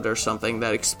pamphlet or something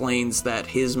that explains that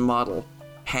his model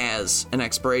has an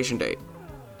expiration date.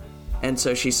 And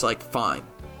so she's like, fine.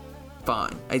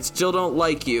 I still don't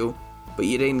like you, but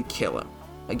you didn't kill him.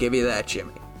 I give you that,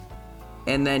 Jimmy.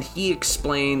 And then he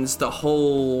explains the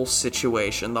whole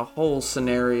situation, the whole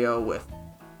scenario with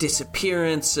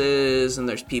disappearances, and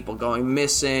there's people going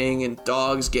missing, and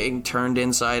dogs getting turned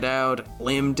inside out, and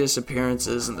limb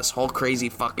disappearances, and this whole crazy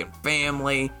fucking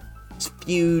family, this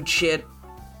feud shit.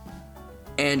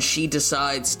 And she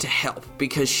decides to help,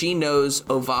 because she knows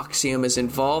Ovoxium is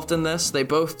involved in this. They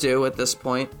both do at this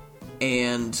point.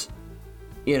 And,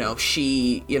 if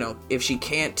she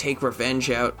can't take revenge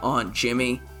out on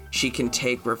Jimmy, she can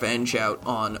take revenge out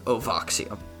on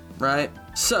Ovoxium, right?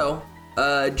 So,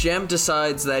 Jem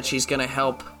decides that she's gonna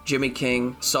help Jimmy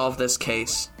King solve this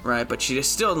case, right? But she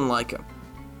just still didn't like him.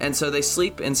 And so they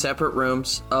sleep in separate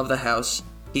rooms of the house.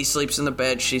 He sleeps in the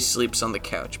bed, she sleeps on the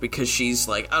couch, because she's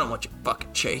like, I don't want your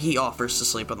fucking charity. He offers to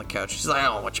sleep on the couch. She's like,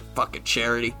 I don't want your fucking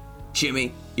charity.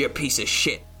 Jimmy, you're a piece of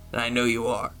shit, and I know you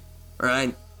are,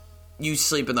 right? You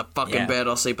sleep in the fucking bed,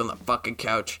 I'll sleep on the fucking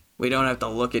couch. We don't have to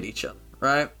look at each other,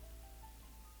 right?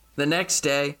 The next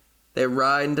day, they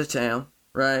ride into town,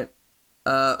 right?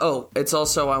 It's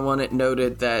also, I want it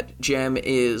noted that Jem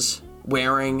is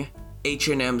wearing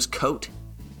H&M's coat,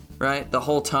 right, the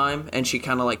whole time, and she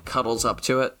kind of, like, cuddles up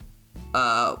to it,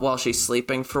 while she's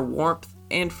sleeping for warmth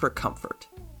and for comfort.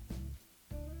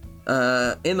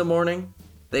 In the morning,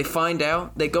 they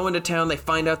go into town, they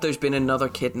find out there's been another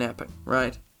kidnapping,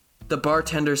 right? The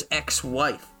bartender's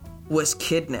ex-wife was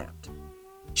kidnapped.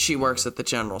 She works at the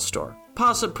general store.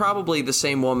 Probably the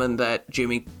same woman that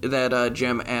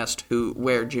Jem asked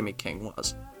where Jimmy King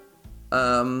was.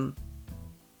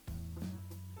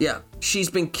 She's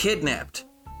been kidnapped.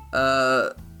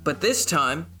 But this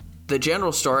time, the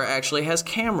general store actually has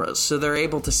cameras, so they're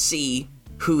able to see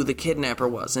who the kidnapper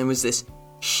was. And it was this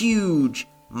huge,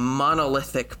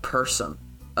 monolithic person,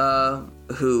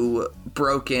 who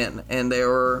broke in, and they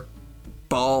were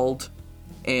bald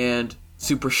and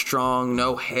super strong,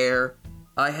 no hair.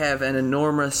 I have an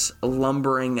enormous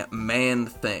lumbering man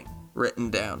thing written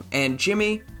down. And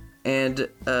Jimmy and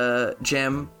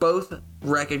Jem both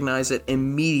recognize it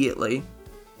immediately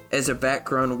as a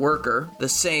vat-grown worker, the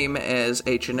same as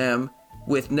H&M,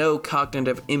 with no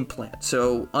cognitive implant,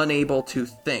 so unable to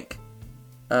think.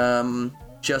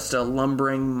 Just a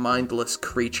lumbering, mindless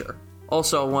creature.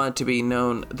 Also, I want it to be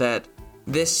known that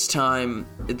this time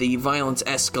the violence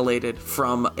escalated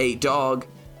from a dog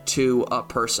to a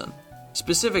person.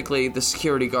 Specifically, the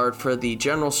security guard for the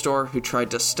general store who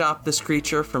tried to stop this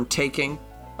creature from taking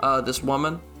this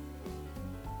woman.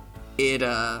 It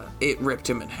ripped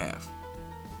him in half.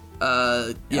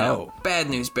 Bad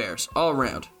news bears all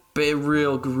around.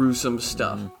 Real gruesome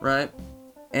stuff, right?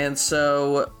 And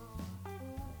so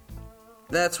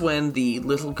that's when the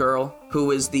little girl,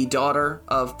 who is the daughter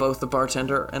of both the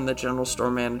bartender and the general store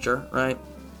manager, right?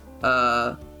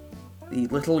 The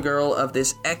little girl of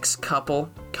this ex-couple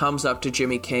comes up to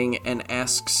Jimmy King and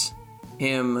asks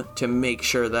him to make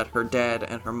sure that her dad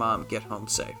and her mom get home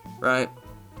safe, right?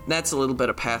 That's a little bit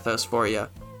of pathos for you.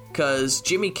 Because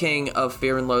Jimmy King of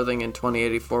Fear and Loathing in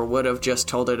 2084 would have just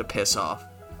told her to piss off.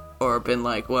 Or been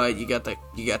like, what, you got the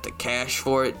cash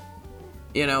for it?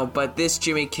 But this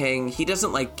Jimmy King, he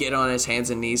doesn't, like, get on his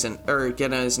knees and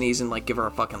like, give her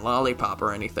a fucking lollipop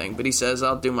or anything. But he says,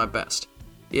 I'll do my best.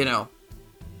 Don't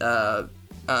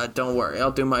worry,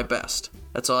 I'll do my best.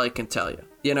 That's all I can tell you,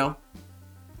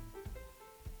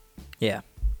 Yeah.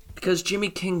 Because Jimmy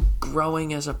King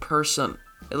growing as a person.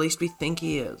 At least we think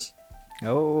he is.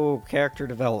 Oh, character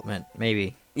development,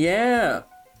 maybe. Yeah.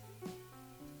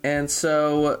 And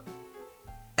so,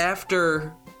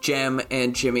 after Jem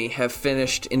and Jimmy have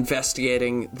finished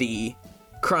investigating the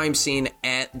crime scene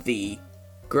at the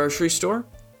grocery store,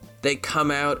 they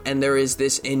come out and there is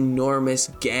this enormous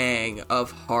gang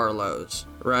of Harlows,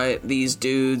 right? These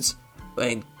dudes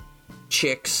and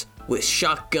chicks with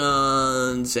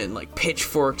shotguns and like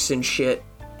pitchforks and shit,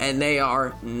 and they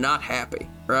are not happy,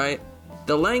 right?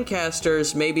 The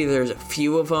Lancasters, maybe there's a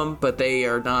few of them, but they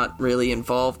are not really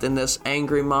involved in this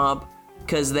angry mob,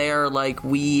 because they're like,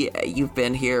 you've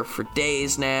been here for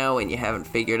days now, and you haven't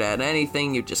figured out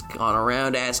anything, you've just gone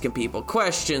around asking people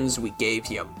questions, we gave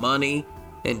you money,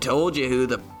 and told you who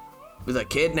the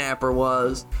kidnapper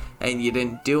was, and you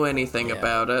didn't do anything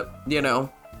about it, you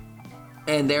know?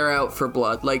 And they're out for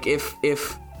blood. Like,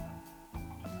 if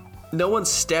no one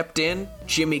stepped in,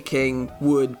 Jimmy King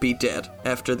would be dead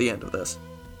after the end of this.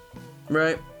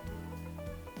 Right?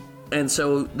 And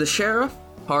so the sheriff,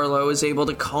 Harlow, is able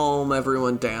to calm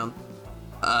everyone down.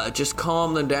 Just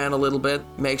calm them down a little bit.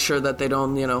 Make sure that they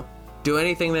don't, do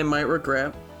anything they might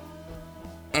regret.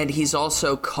 And he's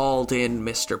also called in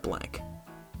Mr. Blank.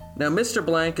 Now, Mr.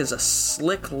 Blank is a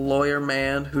slick lawyer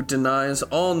man who denies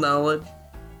all knowledge,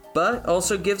 but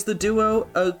also gives the duo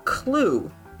a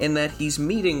clue in that he's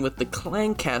meeting with the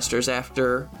Lancasters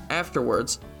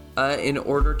afterwards in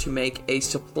order to make a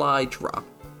supply drop.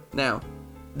 Now,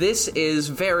 this is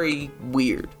very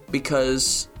weird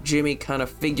because Jimmy kind of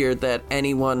figured that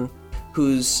anyone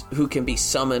who can be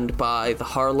summoned by the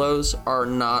Harlows are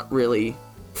not really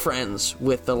friends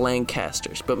with the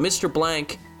Lancasters. But Mr.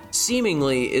 Blank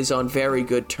seemingly is on very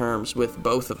good terms with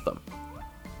both of them.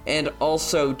 And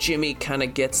also, Jimmy kind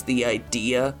of gets the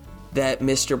idea that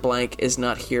Mr. Blank is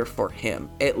not here for him.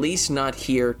 At least not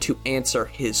here to answer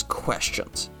his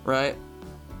questions, right?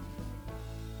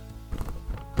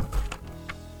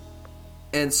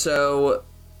 And so,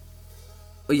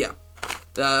 yeah.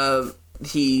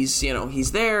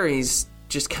 He's there, he's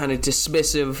just kind of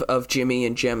dismissive of Jimmy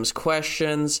and Jem's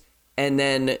questions, and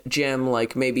then Jem,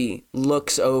 like, maybe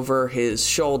looks over his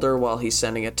shoulder while he's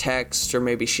sending a text, or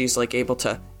maybe she's, like, able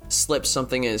to slip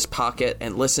something in his pocket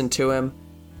and listen to him,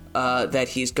 that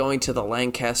he's going to the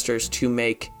Lancasters to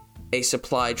make a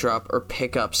supply drop or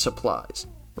pick up supplies,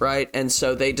 right? And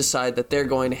so they decide that they're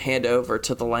going to hand over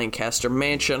to the Lancaster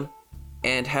mansion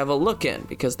and have a look in,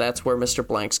 because that's where Mr.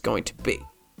 Blank's going to be.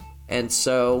 And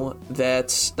so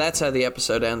that's how the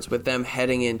episode ends, with them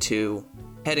heading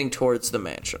towards the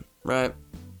mansion, right?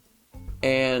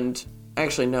 And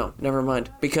actually, no, never mind,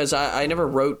 because I never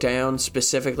wrote down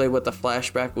specifically what the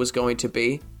flashback was going to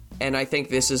be, and I think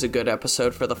this is a good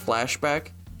episode for the flashback,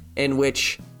 in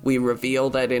which we reveal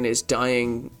that in his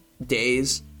dying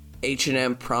days,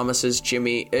 H&M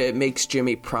makes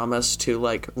Jimmy promise to,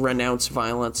 like, renounce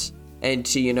violence, and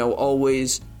to,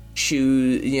 always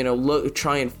choose,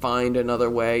 try and find another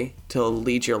way to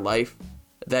lead your life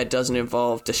that doesn't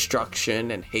involve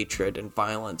destruction and hatred and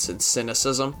violence and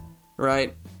cynicism,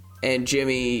 right? And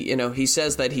Jimmy, he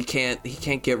says that he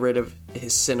can't get rid of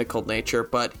his cynical nature,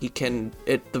 but he can,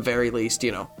 at the very least,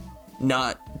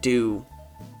 not do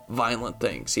violent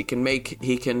things. He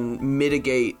can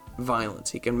mitigate violence.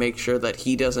 He can make sure that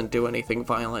he doesn't do anything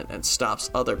violent and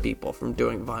stops other people from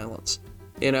doing violence,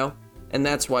 And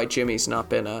that's why Jimmy's not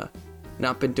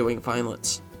been doing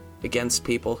violence against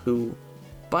people who,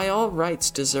 by all rights,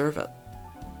 deserve it.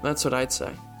 That's what I'd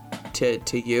say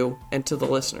to you and to the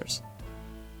listeners.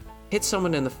 Hit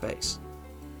someone in the face,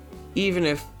 even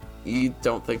if you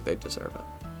don't think they deserve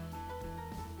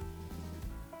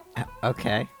it.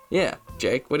 Okay. Yeah,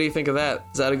 Jake, what do you think of that?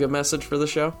 Is that a good message for the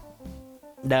show?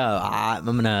 No, I'm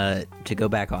gonna to go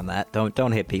back on that.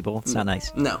 Don't hit people. It's not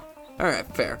nice. No. All right,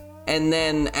 fair. And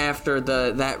then after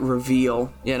that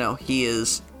reveal, he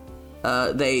is,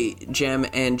 Jem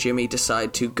and Jimmy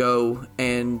decide to go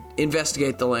and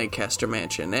investigate the Lancaster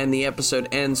mansion. And the episode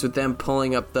ends with them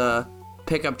pulling up the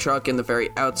pickup truck in the very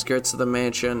outskirts of the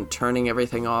mansion, turning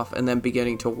everything off, and then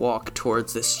beginning to walk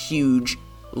towards this huge,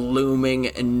 looming,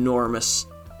 enormous,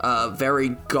 very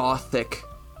gothic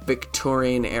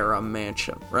Victorian-era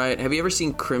mansion, right? Have you ever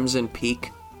seen Crimson Peak?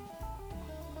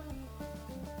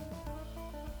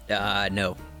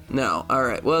 No. No,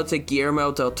 alright. Well, it's a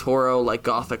Guillermo del Toro, like,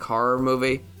 gothic horror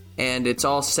movie, and it's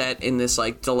all set in this,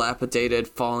 like, dilapidated,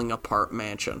 falling apart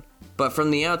mansion. But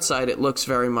from the outside, it looks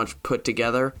very much put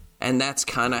together, and that's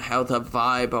kind of how the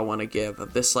vibe I want to give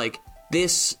of this, like,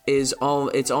 it's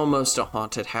almost a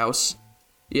haunted house,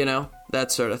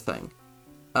 that sort of thing.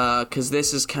 Because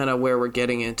this is kind of where we're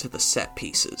getting into the set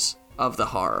pieces of the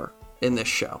horror in this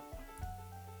show.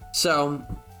 So,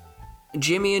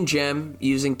 Jimmy and Jem,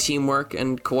 using teamwork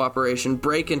and cooperation,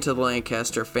 break into the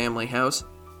Lancaster family house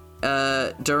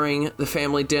during the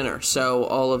family dinner. So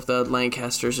all of the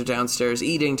Lancasters are downstairs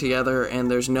eating together,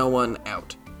 and there's no one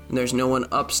out. And there's no one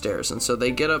upstairs. And so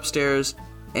they get upstairs,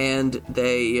 and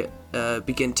they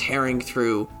begin tearing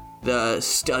through the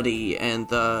study and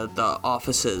the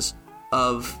offices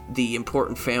of the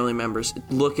important family members,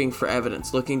 looking for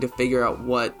evidence, looking to figure out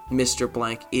what Mr.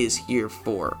 Blank is here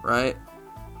for, right?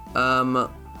 And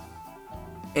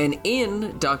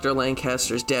in Dr.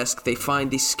 Lancaster's desk, they find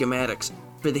these schematics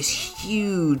for this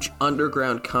huge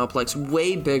underground complex,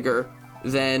 way bigger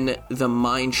than the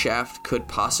mine shaft could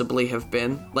possibly have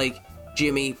been. Like,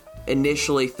 Jimmy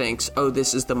initially thinks, oh,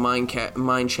 this is the mine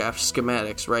shaft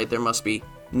schematics, right? There must be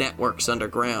networks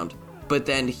underground. But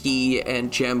then he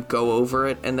and Jem go over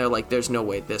it, and they're like, there's no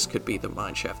way this could be the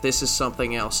mine shaft. This is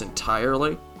something else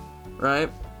entirely, right?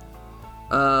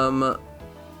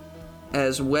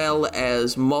 As well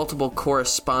as multiple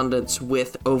correspondence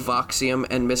with Ovoxium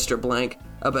and Mr. Blank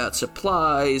about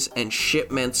supplies and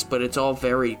shipments, but it's all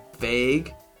very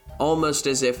vague, almost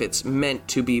as if it's meant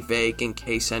to be vague in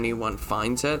case anyone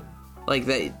finds it. Like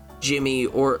that Jem,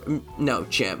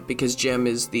 because Jem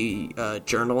is the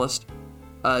journalist.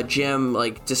 Jem,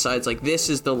 like, decides, like, this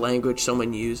is the language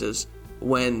someone uses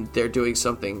when they're doing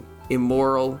something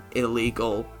immoral,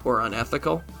 illegal, or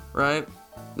unethical, right?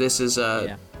 This is,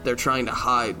 they're trying to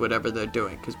hide whatever they're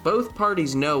doing, because both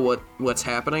parties know what's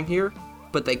happening here,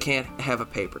 but they can't have a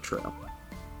paper trail.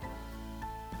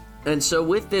 And so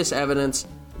with this evidence,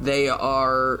 they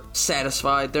are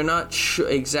satisfied. They're not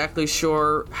exactly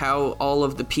sure how all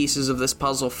of the pieces of this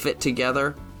puzzle fit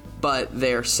together, but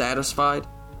they're satisfied,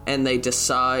 and they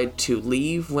decide to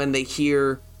leave when they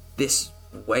hear this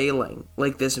wailing,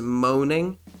 like this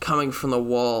moaning coming from the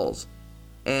walls.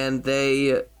 And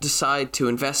they decide to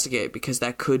investigate, because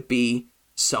that could be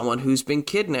someone who's been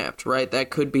kidnapped, right?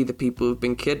 That could be the people who've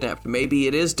been kidnapped. Maybe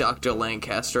it is Dr.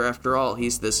 Lancaster after all.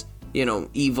 He's this,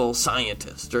 evil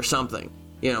scientist or something.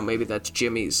 Maybe that's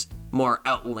Jimmy's more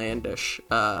outlandish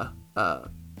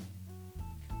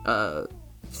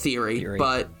theory,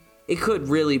 but it could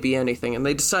really be anything. And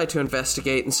they decide to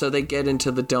investigate, and so they get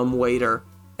into the dumbwaiter,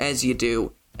 as you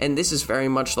do. And this is very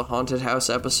much the haunted house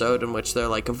episode in which they're,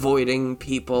 like, avoiding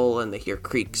people, and they hear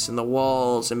creaks in the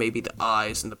walls, and maybe the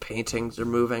eyes and the paintings are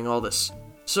moving, all this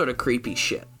sort of creepy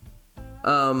shit.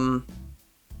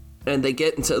 And they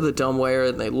get into the dumbwaiter,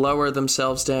 and they lower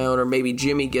themselves down, or maybe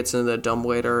Jimmy gets into the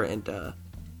dumbwaiter, and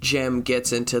Jem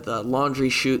gets into the laundry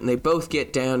chute, and they both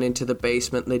get down into the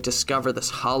basement, and they discover this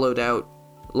hollowed-out,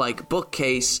 like,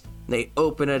 bookcase, and they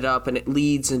open it up, and it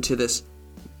leads into this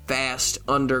vast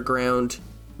underground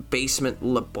basement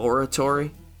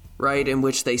laboratory, right, in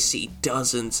which they see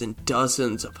dozens and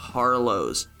dozens of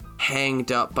Harlows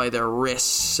hanged up by their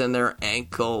wrists and their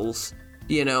ankles,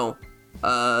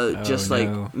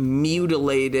 like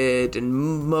mutilated, and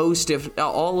most, if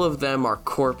all of them, are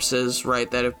corpses,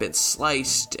 right, that have been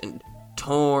sliced and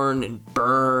torn and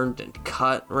burned and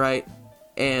cut, right,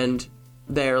 and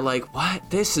they're like, what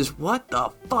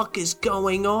the fuck is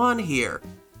going on here?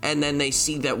 And then they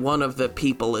see that one of the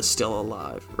people is still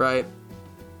alive, right?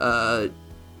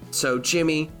 So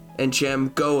Jimmy and Jem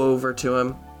go over to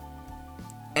him,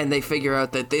 and they figure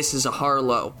out that this is a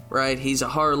Harlow, right? He's a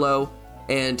Harlow,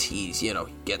 and he's,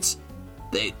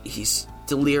 he's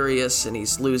delirious, and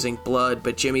he's losing blood,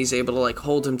 but Jimmy's able to, like,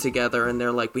 hold him together, and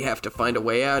they're like, we have to find a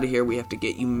way out of here, we have to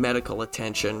get you medical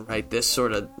attention, right? This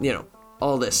sort of,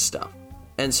 all this stuff.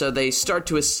 And so they start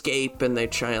to escape, and they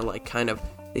try to, like,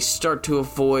 they start to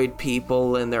avoid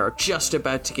people, and they're just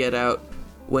about to get out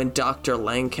when Dr.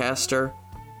 Lancaster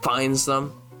finds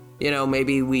them.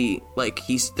 Maybe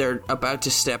they're about to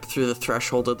step through the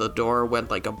threshold of the door when,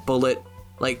 like, a bullet,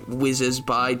 like, whizzes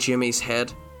by Jimmy's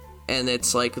head, and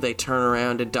it's like they turn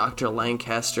around and Dr.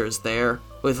 Lancaster is there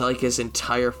with, like, his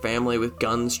entire family with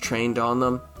guns trained on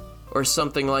them, or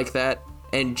something like that,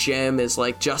 and Jem is,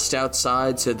 like, just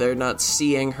outside, so they're not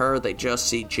seeing her, they just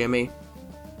see Jimmy.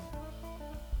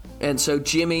 And so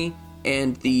Jimmy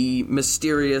and the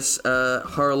mysterious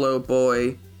Harlow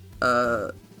boy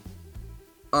are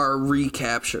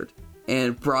recaptured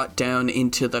and brought down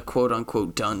into the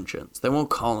quote-unquote dungeons. They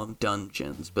won't call them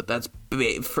dungeons, but that's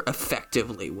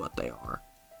effectively what they are.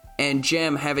 And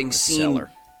Jem, having seen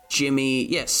cellar.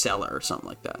 Jimmy, cellar or something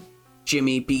like that,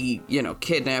 Jimmy be,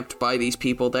 kidnapped by these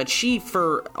people that she,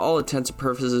 for all intents and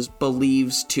purposes,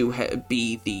 believes to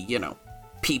be the,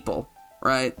 people.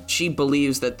 Right? She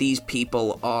believes that these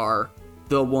people are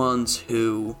the ones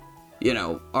who,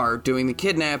 are doing the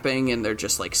kidnapping, and they're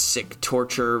just, like, sick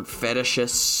torture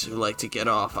fetishists who like to get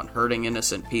off on hurting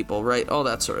innocent people, right? All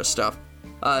that sort of stuff.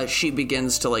 She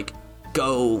begins to, like,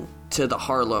 go to the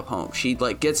Harlow home. She,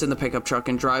 like, gets in the pickup truck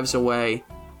and drives away,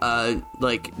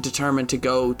 determined to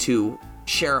go to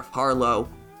Sheriff Harlow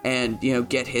and,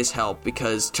 get his help,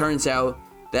 because turns out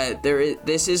that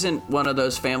this isn't one of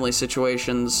those family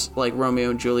situations like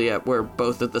Romeo and Juliet where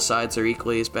both of the sides are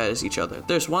equally as bad as each other.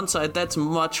 There's one side that's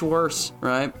much worse,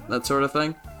 right? That sort of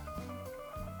thing.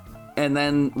 And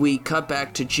then we cut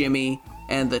back to Jimmy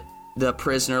and the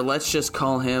prisoner. Let's just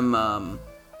call him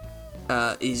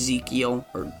Ezekiel.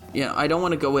 Or, I don't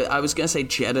want to go with... I was going to say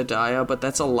Jedediah, but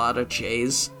that's a lot of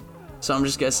J's. So I'm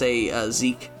just going to say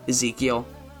Ezekiel.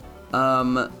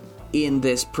 In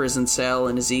this prison cell,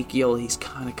 and Ezekiel, he's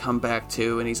kind of come back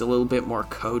to, and he's a little bit more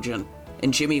cogent.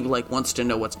 And Jimmy, wants to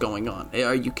know what's going on.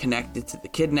 Are you connected to the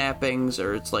kidnappings?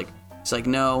 Or it's like,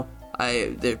 no,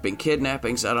 there've been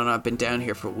kidnappings. I don't know, I've been down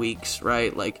here for weeks,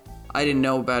 right? I didn't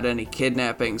know about any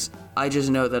kidnappings. I just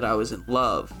know that I was in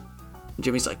love. And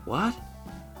Jimmy's like, what?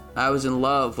 I was in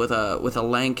love with a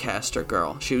Lancaster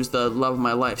girl. She was the love of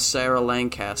my life, Sarah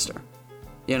Lancaster.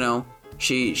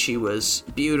 She was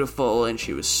beautiful, and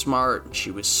she was smart, and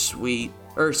she was sweet.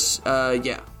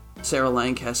 Sarah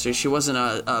Lancaster. She wasn't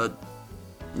a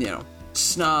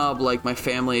snob like my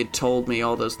family had told me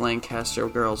all those Lancaster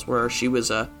girls were. She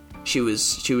was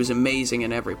amazing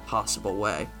in every possible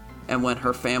way. And when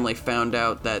her family found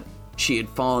out that she had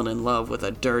fallen in love with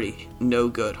a dirty,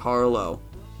 no-good Harlow,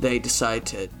 they decided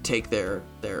to take their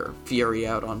fury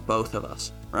out on both of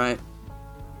us, right?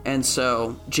 And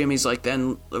so Jimmy's like,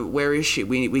 then where is she?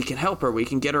 We can help her. We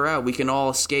can get her out. We can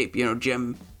all escape.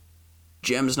 Jem's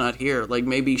not here.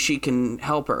 Maybe she can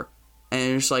help her.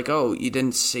 And it's like, oh, you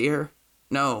didn't see her?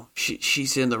 No,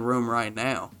 she's in the room right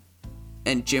now.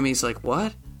 And Jimmy's like,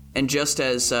 what? And just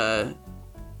as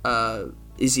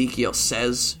Ezekiel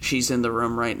says she's in the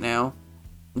room right now,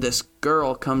 this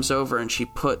girl comes over and she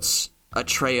puts a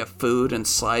tray of food and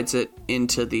slides it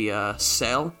into the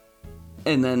cell.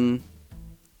 And then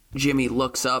Jimmy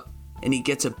looks up, and he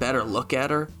gets a better look at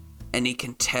her, and he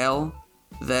can tell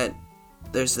that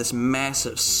there's this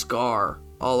massive scar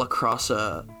all across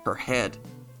her head.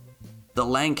 The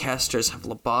Lancasters have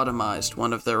lobotomized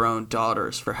one of their own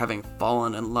daughters for having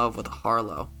fallen in love with a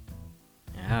Harlow.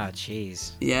 Ah,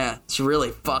 jeez. Yeah, it's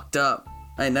really fucked up.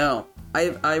 I know.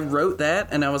 I wrote that,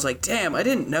 and I was like, damn, I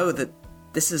didn't know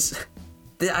this is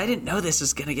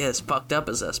gonna get as fucked up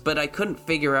as this, but I couldn't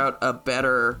figure out a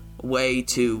better way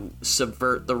to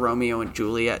subvert the Romeo and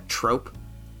Juliet trope,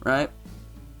 right?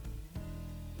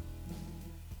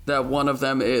 That one of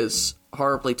them is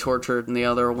horribly tortured and the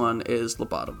other one is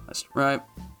lobotomized, right?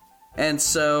 And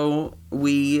so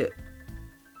we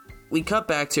cut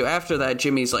back to, after that,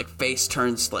 Jimmy's face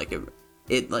turns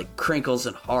it crinkles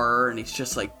in horror, and he's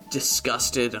just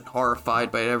disgusted and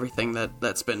horrified by everything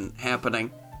that's been happening.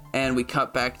 And we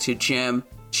cut back to Jem.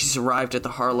 She's arrived at the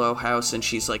Harlow house, and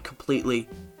she's completely,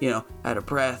 out of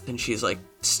breath, and she's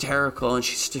hysterical, and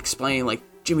she's explaining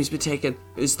Jimmy's been taken.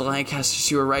 It was the Lancasters.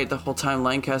 You were right the whole time.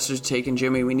 Lancasters taken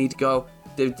Jimmy. We need to go.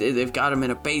 They've got him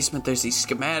in a basement. There's these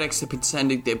schematics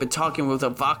they've been talking with a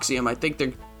Voxium. I think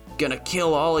they're gonna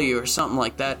kill all of you or something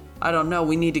like that. I don't know.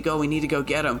 We need to go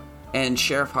get him. And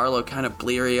Sheriff Harlow, kind of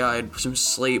bleary-eyed from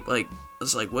sleep,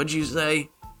 was like, what'd you say?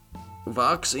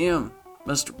 Voxium,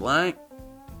 Mr. Blank?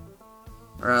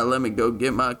 Alright, let me go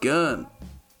get my gun.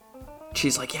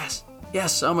 She's like, yes,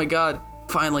 oh my god.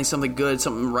 Finally something good,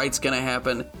 something right's gonna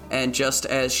happen. And just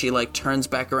as she turns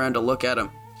back around to look at him,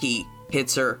 he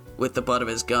hits her with the butt of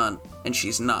his gun, and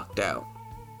she's knocked out.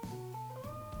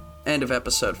 End of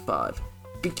episode 5.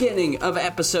 Beginning of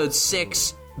episode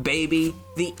 6, baby.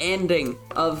 The ending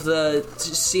of the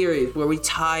series where we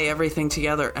tie everything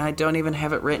together. And I don't even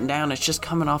have it written down. It's just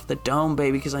coming off the dome,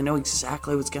 baby, because I know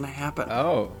exactly what's gonna happen.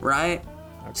 Oh. Right?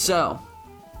 Okay. So,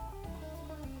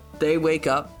 they wake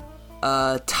up,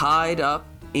 tied up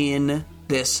in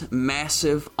this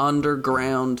massive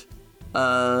underground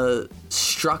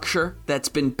structure that's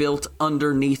been built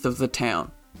underneath of the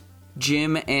town.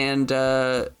 Jimmy and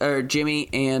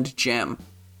Jem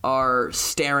are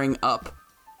staring up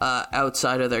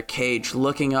outside of their cage,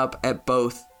 looking up at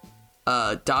both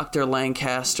Dr.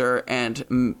 Lancaster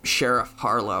and Sheriff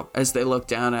Harlow as they look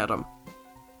down at him.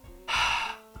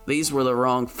 These were the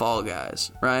wrong fall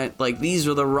guys, right? These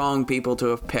were the wrong people to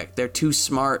have picked. They're too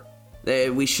smart.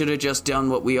 We should have just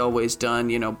done what we always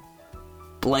done,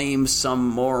 blame some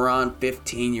moron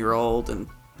 15-year-old and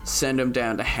send him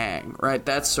down to hang, right?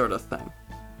 That sort of thing.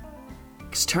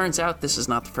 Because turns out this is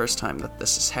not the first time that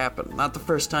this has happened. Not the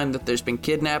first time that there's been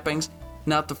kidnappings.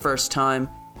 Not the first time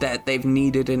that they've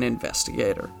needed an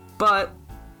investigator. But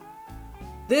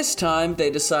this time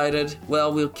they decided,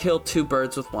 well, we'll kill two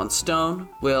birds with one stone.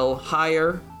 We'll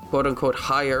hire, quote-unquote,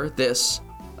 hire this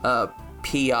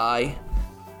PI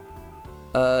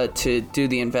to do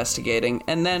the investigating,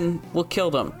 and then we'll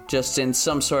kill them just in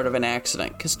some sort of an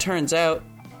accident. Because turns out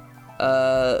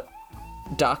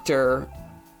Dr.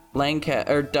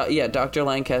 Dr.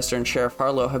 Lancaster and Sheriff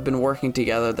Harlow have been working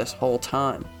together this whole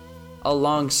time,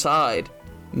 alongside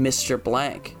Mr.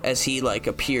 Blank. As he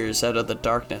appears out of the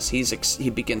darkness, he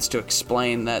begins to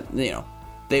explain that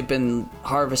they've been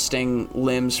harvesting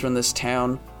limbs from this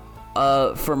town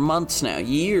for months now,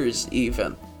 years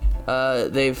even.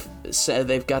 They've said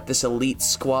they've got this elite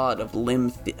squad of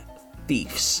limb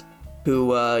thieves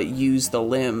who use the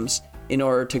limbs in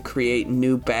order to create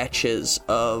new batches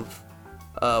of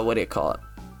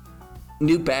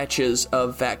new batches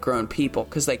of vat-grown people,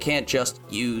 because they can't just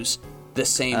use the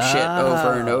same shit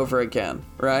over and over again,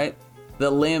 right? The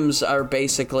limbs are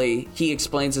basically, he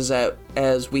explains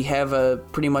as we have a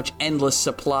pretty much endless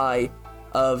supply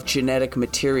of genetic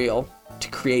material to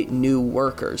create new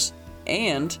workers.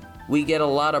 And we get a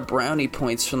lot of brownie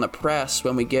points from the press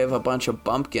when we give a bunch of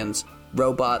bumpkins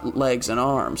robot legs and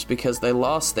arms because they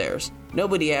lost theirs.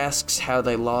 Nobody asks how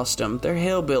they lost them. They're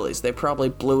hillbillies. They probably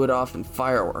blew it off in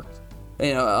fireworks.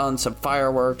 On some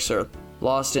fireworks, or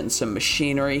lost it in some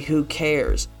machinery. Who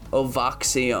cares?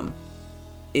 Ovoxium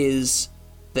is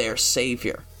their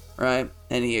savior, right?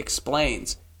 And he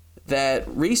explains that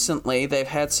recently they've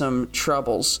had some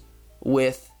troubles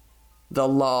with the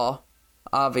law,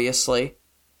 obviously.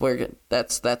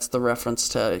 That's the reference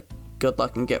to Good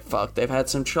Luck and Get Fucked. They've had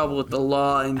some trouble with the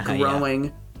law and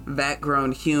growing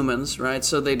vat-grown humans, right?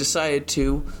 So they decided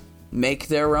to make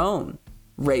their own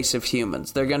race of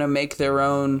humans. They're going to make their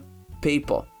own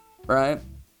people, right?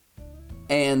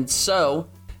 And so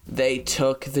they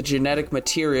took the genetic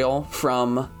material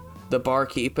from the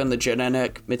barkeep and the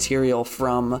genetic material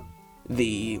from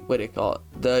the,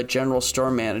 the general store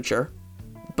manager,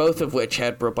 both of which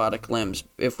had robotic limbs.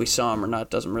 If we saw them or not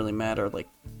doesn't really matter, like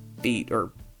feet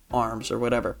or arms or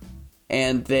whatever.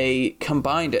 And they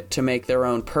combined it to make their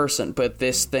own person, but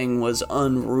this thing was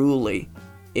unruly.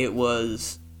 It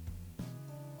was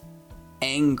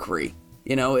angry.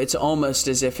 It's almost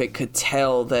as if it could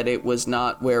tell that it was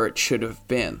not where it should have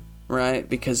been, right?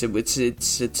 Because it's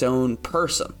its own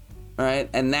person, right?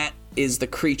 And that is the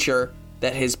creature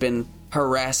that has been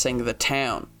harassing the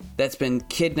town, that's been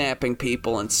kidnapping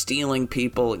people and stealing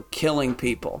people and killing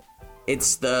people.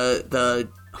 It's the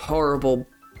horrible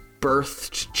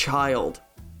birthed child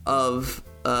of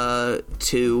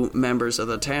two members of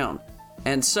the town.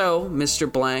 And so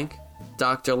Mr. Blank,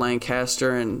 Dr.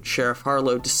 Lancaster, and Sheriff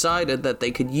Harlow decided that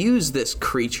they could use this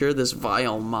creature, this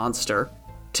vile monster,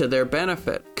 to their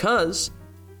benefit, because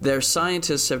their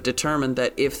scientists have determined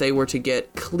that if they were to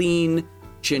get clean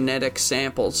genetic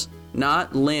samples,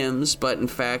 not limbs, but in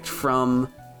fact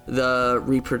from the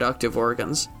reproductive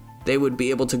organs, they would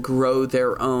be able to grow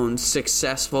their own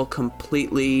successful,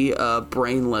 completely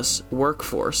brainless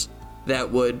workforce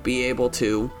that would be able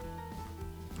to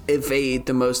evade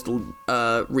the most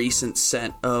recent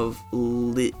set of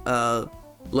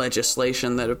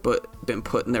legislation that have been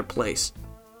put in their place,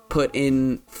 put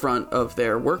in front of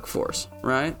their workforce,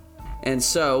 right? And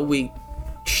so we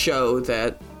show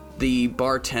that the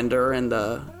bartender and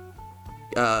the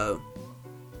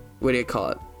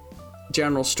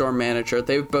general store manager,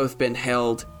 they've both been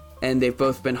held and they've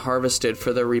both been harvested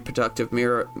for their reproductive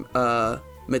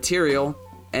material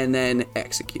and then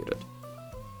executed.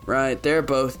 Right? They're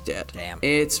both dead. Damn.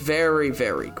 It's very,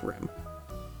 very grim.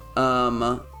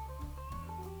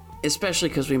 Especially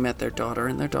because we met their daughter,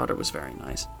 and their daughter was very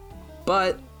nice.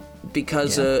 But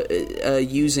because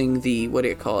using the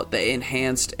the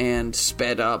enhanced and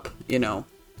sped up,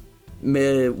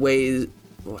 ways,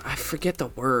 I forget the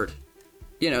word.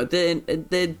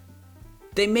 They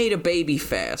made a baby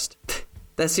fast.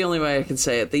 That's the only way I can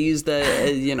say it. They used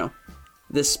the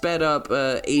the sped up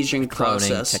aging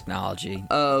process technology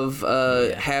of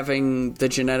having the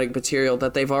genetic material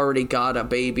that they've already got a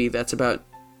baby that's about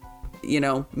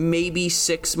maybe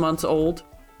 6 months old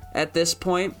at this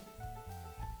point,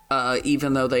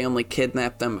 even though they only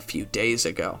kidnapped them a few days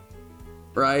ago,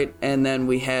 right? And then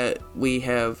we have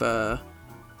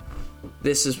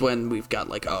this is when we've got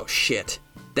oh shit,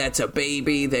 that's a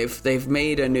baby. They've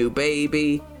made a new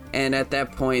baby. And at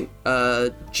that point,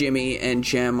 Jimmy and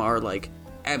Jem are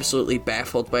absolutely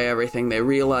baffled by everything. They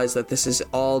realize that this has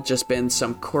all just been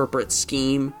some corporate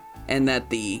scheme, and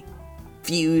that the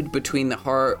feud between the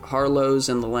Harlows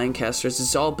and the Lancasters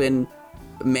has all been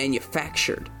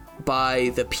manufactured by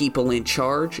the people in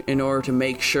charge in order to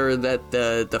make sure that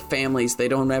the families, they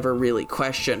don't ever really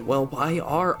question, well, why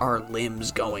are our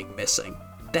limbs going missing?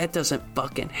 That doesn't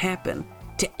fucking happen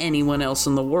to anyone else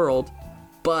in the world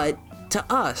but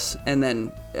to us. And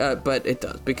then but it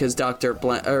does, because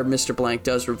Mr. Blank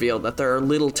does reveal that there are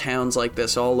little towns like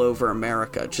this all over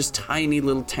America, just tiny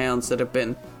little towns that have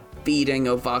been feeding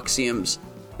Ovoxium's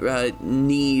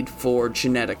need for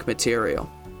genetic material.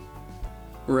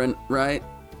 Right?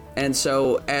 And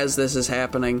so as this is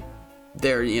happening,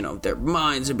 their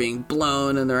minds are being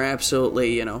blown, and they're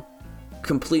absolutely,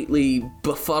 completely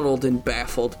befuddled and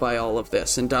baffled by all of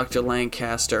this. And Dr.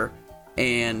 Lancaster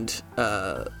and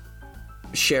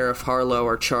Sheriff Harlow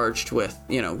are charged with,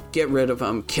 get rid of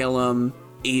him, kill him,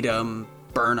 eat him,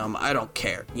 burn him. I don't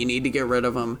care. You need to get rid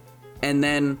of him. And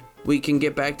then we can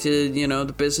get back to,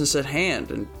 the business at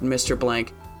hand. And Mr.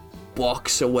 Blank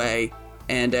walks away.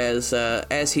 And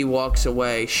as he walks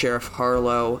away, Sheriff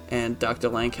Harlow and Dr.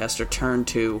 Lancaster turn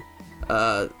to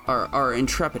our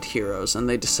intrepid heroes, and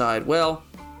they decide, well,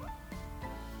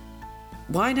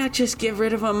 why not just get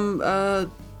rid of him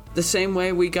the same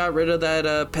way we got rid of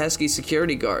that pesky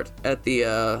security guard at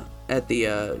the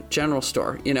general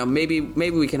store? Maybe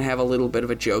we can have a little bit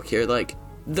of a joke here. Like,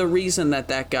 the reason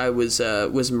that guy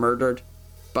was murdered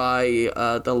by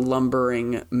the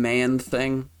lumbering man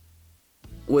thing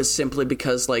was simply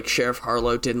because, like, Sheriff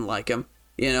Harlow didn't like him.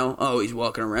 Oh, he's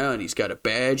walking around, he's got a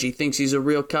badge, he thinks he's a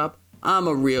real cop. I'm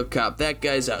a real cop. That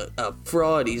guy's a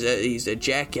fraud, he's a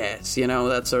jackass,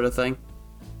 that sort of thing.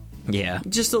 Yeah.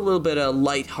 Just a little bit of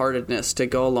lightheartedness to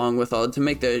go along with to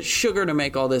make the sugar to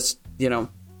make all this,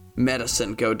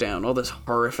 medicine go down, all this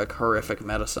horrific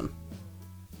medicine.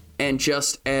 And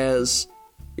just as,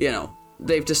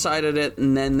 they've decided it,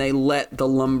 and then they let the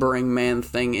lumbering man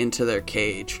thing into their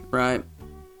cage, right?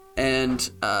 And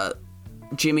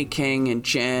Jimmy King and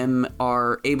Jem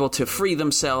are able to free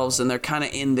themselves, and they're kind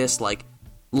of in this, like,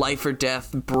 life or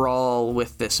death brawl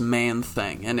with this man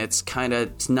thing. And it's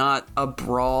not a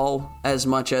brawl as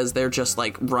much as they're just,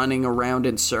 like, running around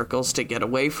in circles to get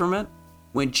away from it,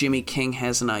 when Jimmy King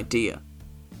has an idea.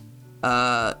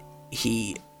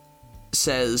 He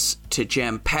says to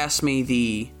Jem, pass me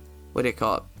the,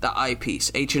 the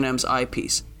eyepiece, H&M's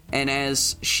eyepiece. And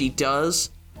as she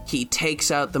does, he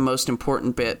takes out the most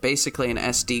important bit, basically an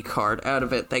SD card out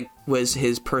of it that was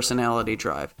his personality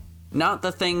drive. Not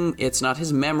the thing, it's not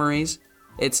his memories,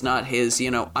 it's not his,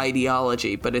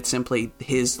 ideology, but it's simply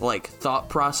his, like, thought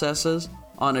processes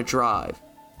on a drive.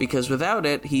 Because without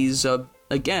it, he's,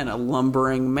 again, a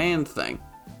lumbering man thing.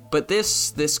 But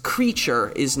this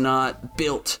creature is not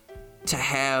built to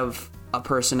have a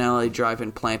personality drive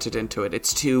implanted into it.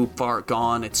 It's too far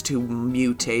gone, it's too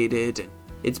mutated, and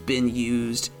it's been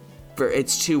used,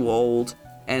 it's too old.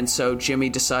 And so Jimmy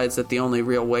decides that the only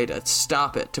real way to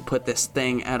stop it, to put this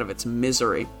thing out of its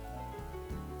misery,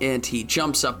 and he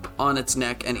jumps up on its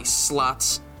neck and he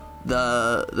slots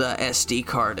the SD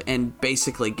card and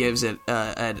basically gives it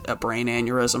a brain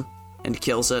aneurysm and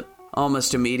kills it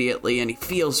almost immediately. And he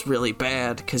feels really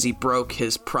bad because he broke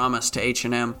his promise to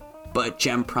H&M, but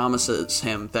Jem promises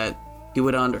him that he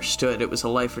would have understood it was a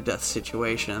life or death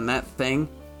situation. And that thing,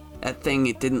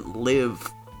 it didn't live.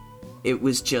 It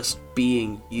was just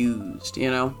being used,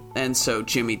 And so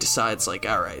Jimmy decides, like,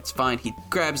 all right, it's fine. He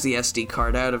grabs the SD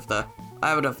card out of the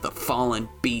fallen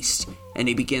beast, and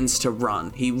he begins to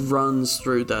run. He runs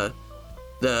through the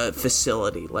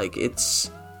facility. Like,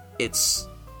 it's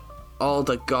all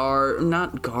the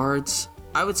not guards.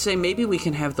 I would say maybe we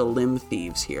can have the limb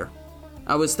thieves here.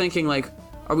 I was thinking, like,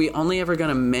 are we only ever going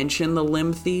to mention the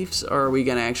limb thieves, or are we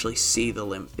going to actually see the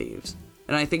limb thieves?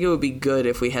 And I think it would be good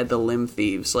if we had the limb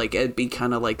thieves. Like, it'd be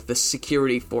kind of like the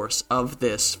security force of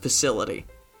this facility.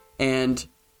 And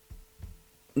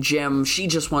Jem, she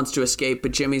just wants to escape,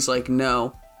 but Jimmy's like,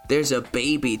 no, there's a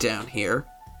baby down here.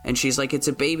 And she's like, it's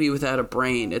a baby without a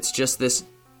brain. It's just this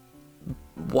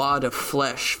wad of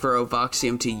flesh for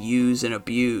Ovoxium to use and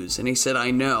abuse. And he said,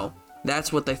 I know.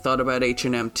 That's what they thought about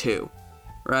H&M too.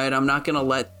 Right? I'm not going to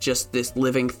let just this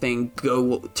living thing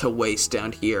go to waste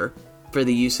down here for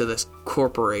the use of this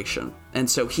corporation. And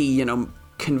so he,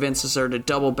 convinces her to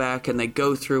double back, and they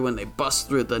go through and they bust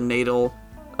through the natal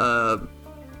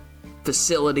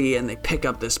facility, and they pick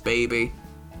up this baby.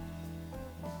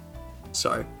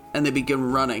 Sorry. And they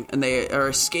begin running, and they are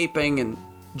escaping, and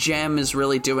Jem is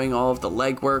really doing all of the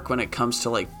legwork when it comes to,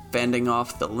 like, fending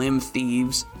off the limb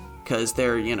thieves, because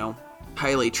they're,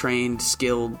 highly trained,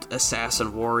 skilled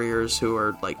assassin warriors who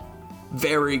are, like,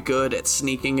 very good at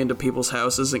sneaking into people's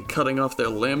houses and cutting off their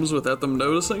limbs without them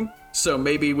noticing. So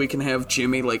maybe we can have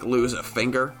Jimmy, like, lose a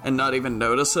finger and not even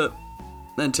notice it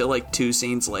until, like, 2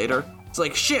 scenes later. It's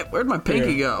like, shit, where'd my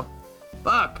pinky go?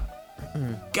 Fuck.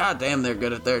 God damn, they're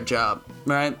good at their job,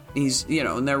 right? He's,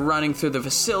 and they're running through the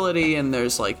facility, and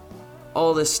there's, like,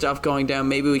 all this stuff going down.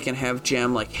 Maybe we can have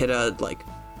Jem, like, hit a, like,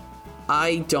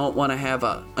 I don't want to have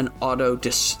a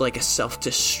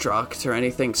self-destruct or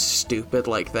anything stupid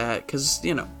like that, because,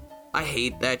 I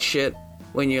hate that shit.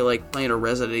 when you're like playing a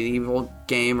Resident Evil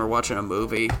game or watching a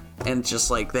movie, and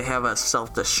just like they have a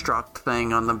self-destruct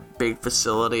thing on the big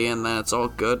facility, and then it's all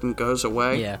good and goes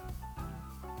away. Yeah.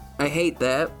 I hate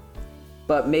that.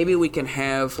 But maybe we can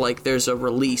have, like, there's a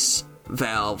release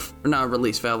valve, or not a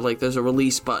release valve, like there's a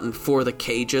release button for the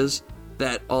cages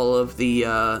that all of the,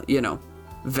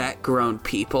 vat-grown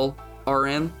people are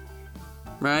in,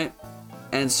 right?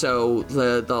 And so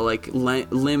the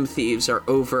limb thieves are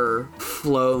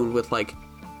overflown with, like,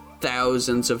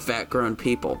 thousands of vat-grown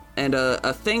people. And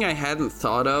a thing I hadn't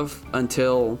thought of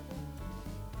until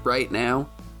right now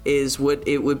is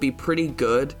it would be pretty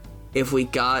good if we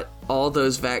got all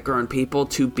those vat-grown people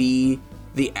to be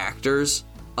the actors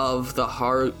of the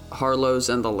Harlows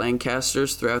and the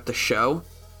Lancasters throughout the show,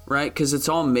 right? Because it's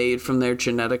all made from their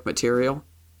genetic material,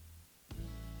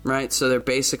 right? So they're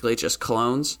basically just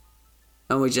clones,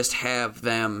 and we just have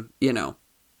them,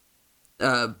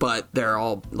 but they're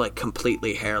all, like,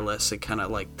 completely hairless and kind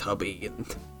of, like, tubby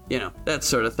and, that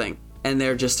sort of thing. And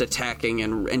they're just attacking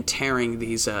and tearing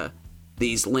these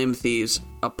limb thieves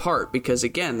apart because,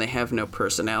 again, they have no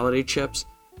personality chips,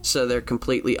 so they're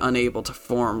completely unable to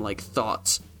form, like,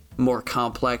 thoughts more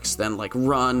complex than, like,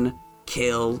 run,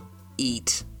 kill,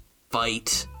 eat,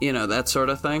 fight, that sort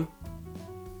of thing.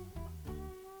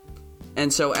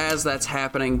 And so as that's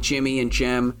happening, Jimmy and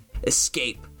Jem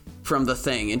escape from the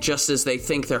thing, and just as they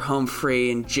think they're home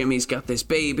free, and Jimmy's got this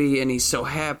baby, and he's so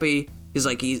happy, he's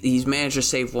like, he's managed to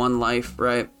save one life,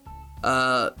 right?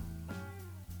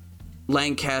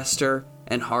 Lancaster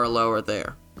and Harlow are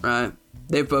there, right?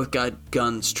 They've both got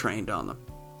guns trained on them,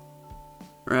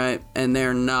 right? And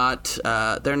they're not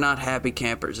happy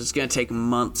campers. It's going to take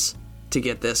months to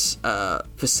get this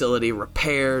facility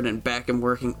repaired and back in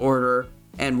working order.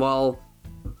 And while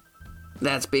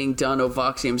that's being done,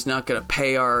 Ovoxium's not going to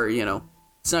pay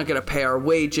it's not going to pay our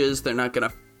wages. They're not going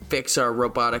to fix our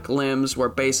robotic limbs. We're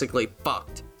basically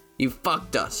fucked. You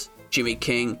fucked us, Jimmy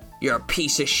King. You're a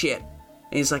piece of shit.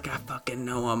 And he's like, I fucking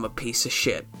know I'm a piece of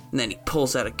shit. And then he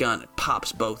pulls out a gun and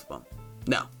pops both of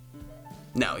them.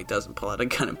 No, he doesn't pull out a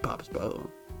gun and pops both of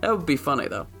them. That would be funny,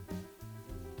 though.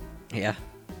 Yeah.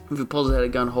 If he pulls out a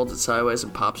gun, holds it sideways,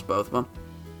 and pops both of them.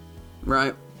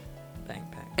 Right? Bang,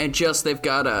 bang. And just, they've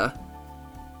got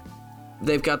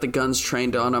the guns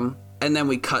trained on them. And then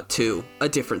we cut to a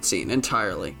different scene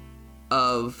entirely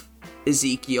of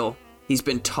Ezekiel. He's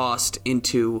been tossed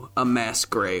into a mass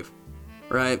grave.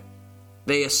 Right?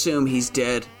 They assume he's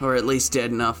dead, or at least dead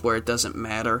enough where it doesn't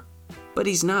matter. But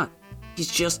he's not.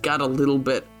 He's just got a little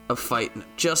bit of fight,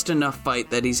 just enough fight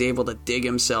that he's able to dig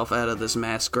himself out of this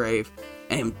mass grave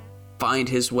and find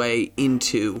his way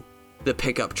into the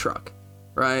pickup truck,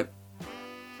 right?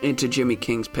 Into Jimmy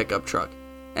King's pickup truck.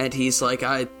 And he's like,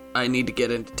 I need to get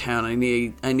into town. I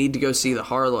need to go see the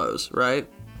Harlows, right?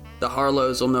 The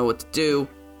Harlows will know what to do,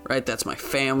 right? That's my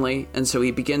family. And so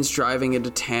he begins driving into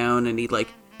town, and he, like,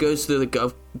 goes through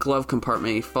the glove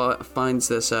compartment. He finds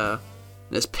this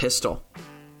pistol,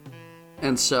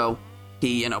 and so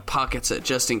he pockets it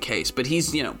just in case. But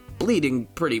he's bleeding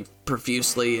pretty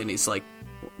profusely, and he's like,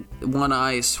 one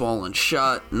eye is swollen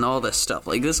shut, and all this stuff.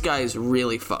 Like, this guy is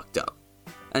really fucked up.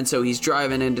 And so he's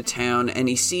driving into town, and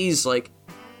he sees, like,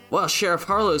 well, Sheriff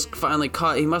Harlow's finally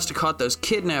caught. He must have caught those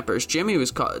kidnappers Jimmy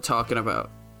was talking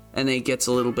about. And then he gets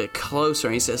a little bit closer,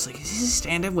 and he says, like, is he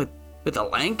standing with a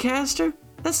Lancaster?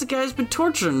 That's the guy who's been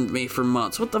torturing me for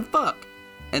months. What the fuck?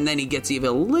 And then he gets even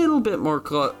a little bit more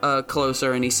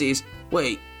closer, and he sees,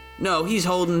 wait, no, he's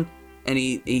holding, and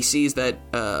he sees that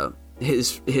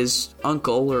his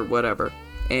uncle or whatever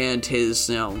and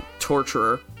his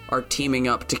torturer are teaming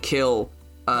up to kill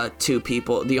two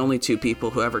people, the only two people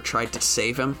who ever tried to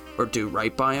save him or do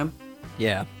right by him.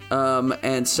 Yeah.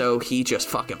 And so he just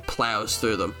fucking plows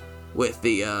through them with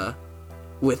the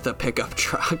pickup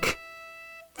truck.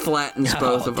 Flattens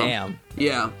both of them. Damn.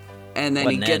 Yeah. And then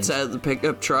he gets out of the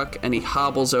pickup truck and he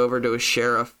hobbles over to his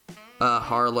sheriff,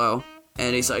 Harlow,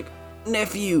 and he's like,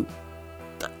 nephew,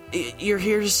 you're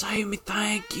here to save me,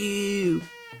 thank you.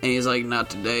 And he's like, not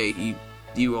today,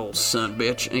 you old son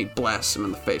bitch. And he blasts him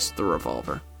in the face with the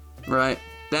revolver. Right?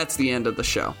 That's the end of the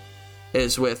show.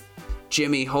 Is with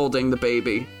Jimmy holding the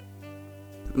baby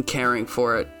and caring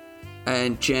for it,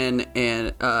 and Jen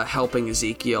and helping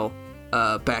Ezekiel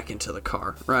back into the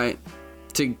car, right?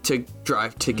 To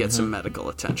drive to get some medical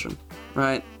attention,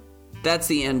 right? That's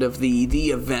the end of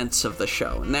the events of the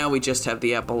show. Now we just have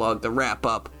the epilogue, the wrap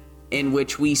up, in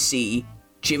which we see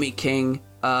Jimmy King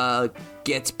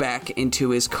gets back into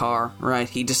his car, right?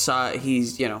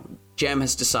 Jem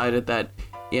has decided that,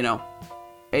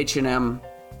 H&M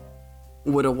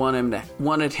would have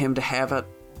wanted him to have it,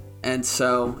 and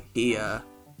so he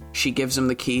she gives him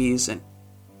the keys, and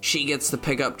she gets the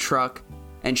pickup truck,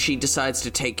 and she decides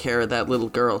to take care of that little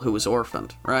girl who was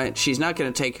orphaned, right? She's not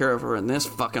going to take care of her in this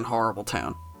fucking horrible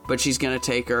town, but she's going to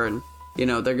take her, and, you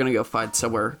know, they're going to go find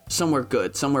somewhere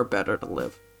good, somewhere better to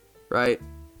live, right?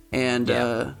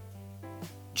 And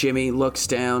Jimmy looks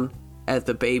down at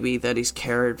the baby that he's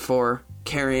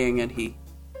carrying, and he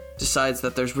decides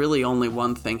that there's really only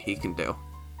one thing he can do.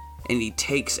 And he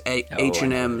takes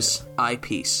H&M's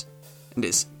eyepiece and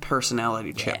his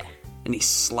personality chip, and he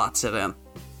slots it in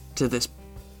to this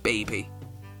baby.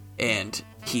 And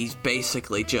he's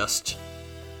basically just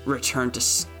returned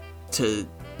to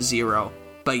zero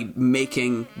by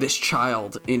making this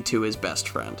child into his best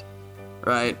friend,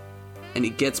 right? And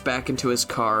he gets back into his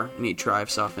car, and he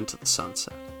drives off into the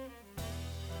sunset.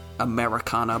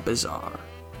 Americana Bizarre.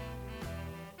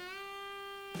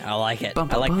 I like it. Bum,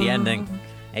 bum, I like the bum. ending.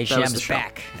 H&M's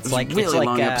back. It's like really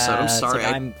long episode. I'm sorry.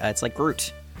 It's like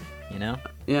Groot, you know?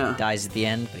 Yeah. He dies at the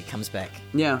end, but he comes back.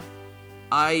 Yeah.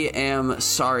 I am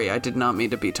sorry. I did not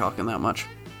mean to be talking that much.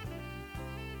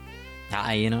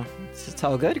 You know, it's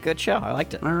all good. Good show. I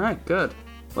liked it. All right, good.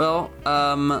 Well,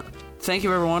 thank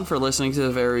you everyone for listening to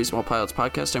the Very Reasonable Pilots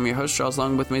podcast. I'm your host, Charles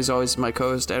Long. With me as always, my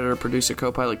co-host, editor, producer,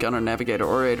 co-pilot, gunner, navigator,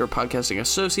 orator, podcasting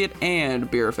associate,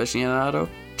 and beer aficionado,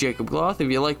 Jacob Gloth.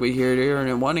 If you like what you hear here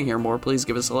and want to hear more, please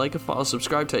give us a like, a follow,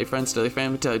 subscribe, tell your friends, tell your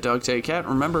family, tell your dog, tell your cat.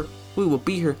 Remember, we will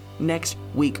be here next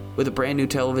week with a brand new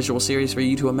televisual series for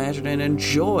you to imagine and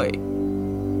enjoy.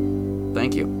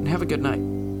 Thank you, and have a good night.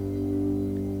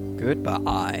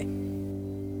 Goodbye.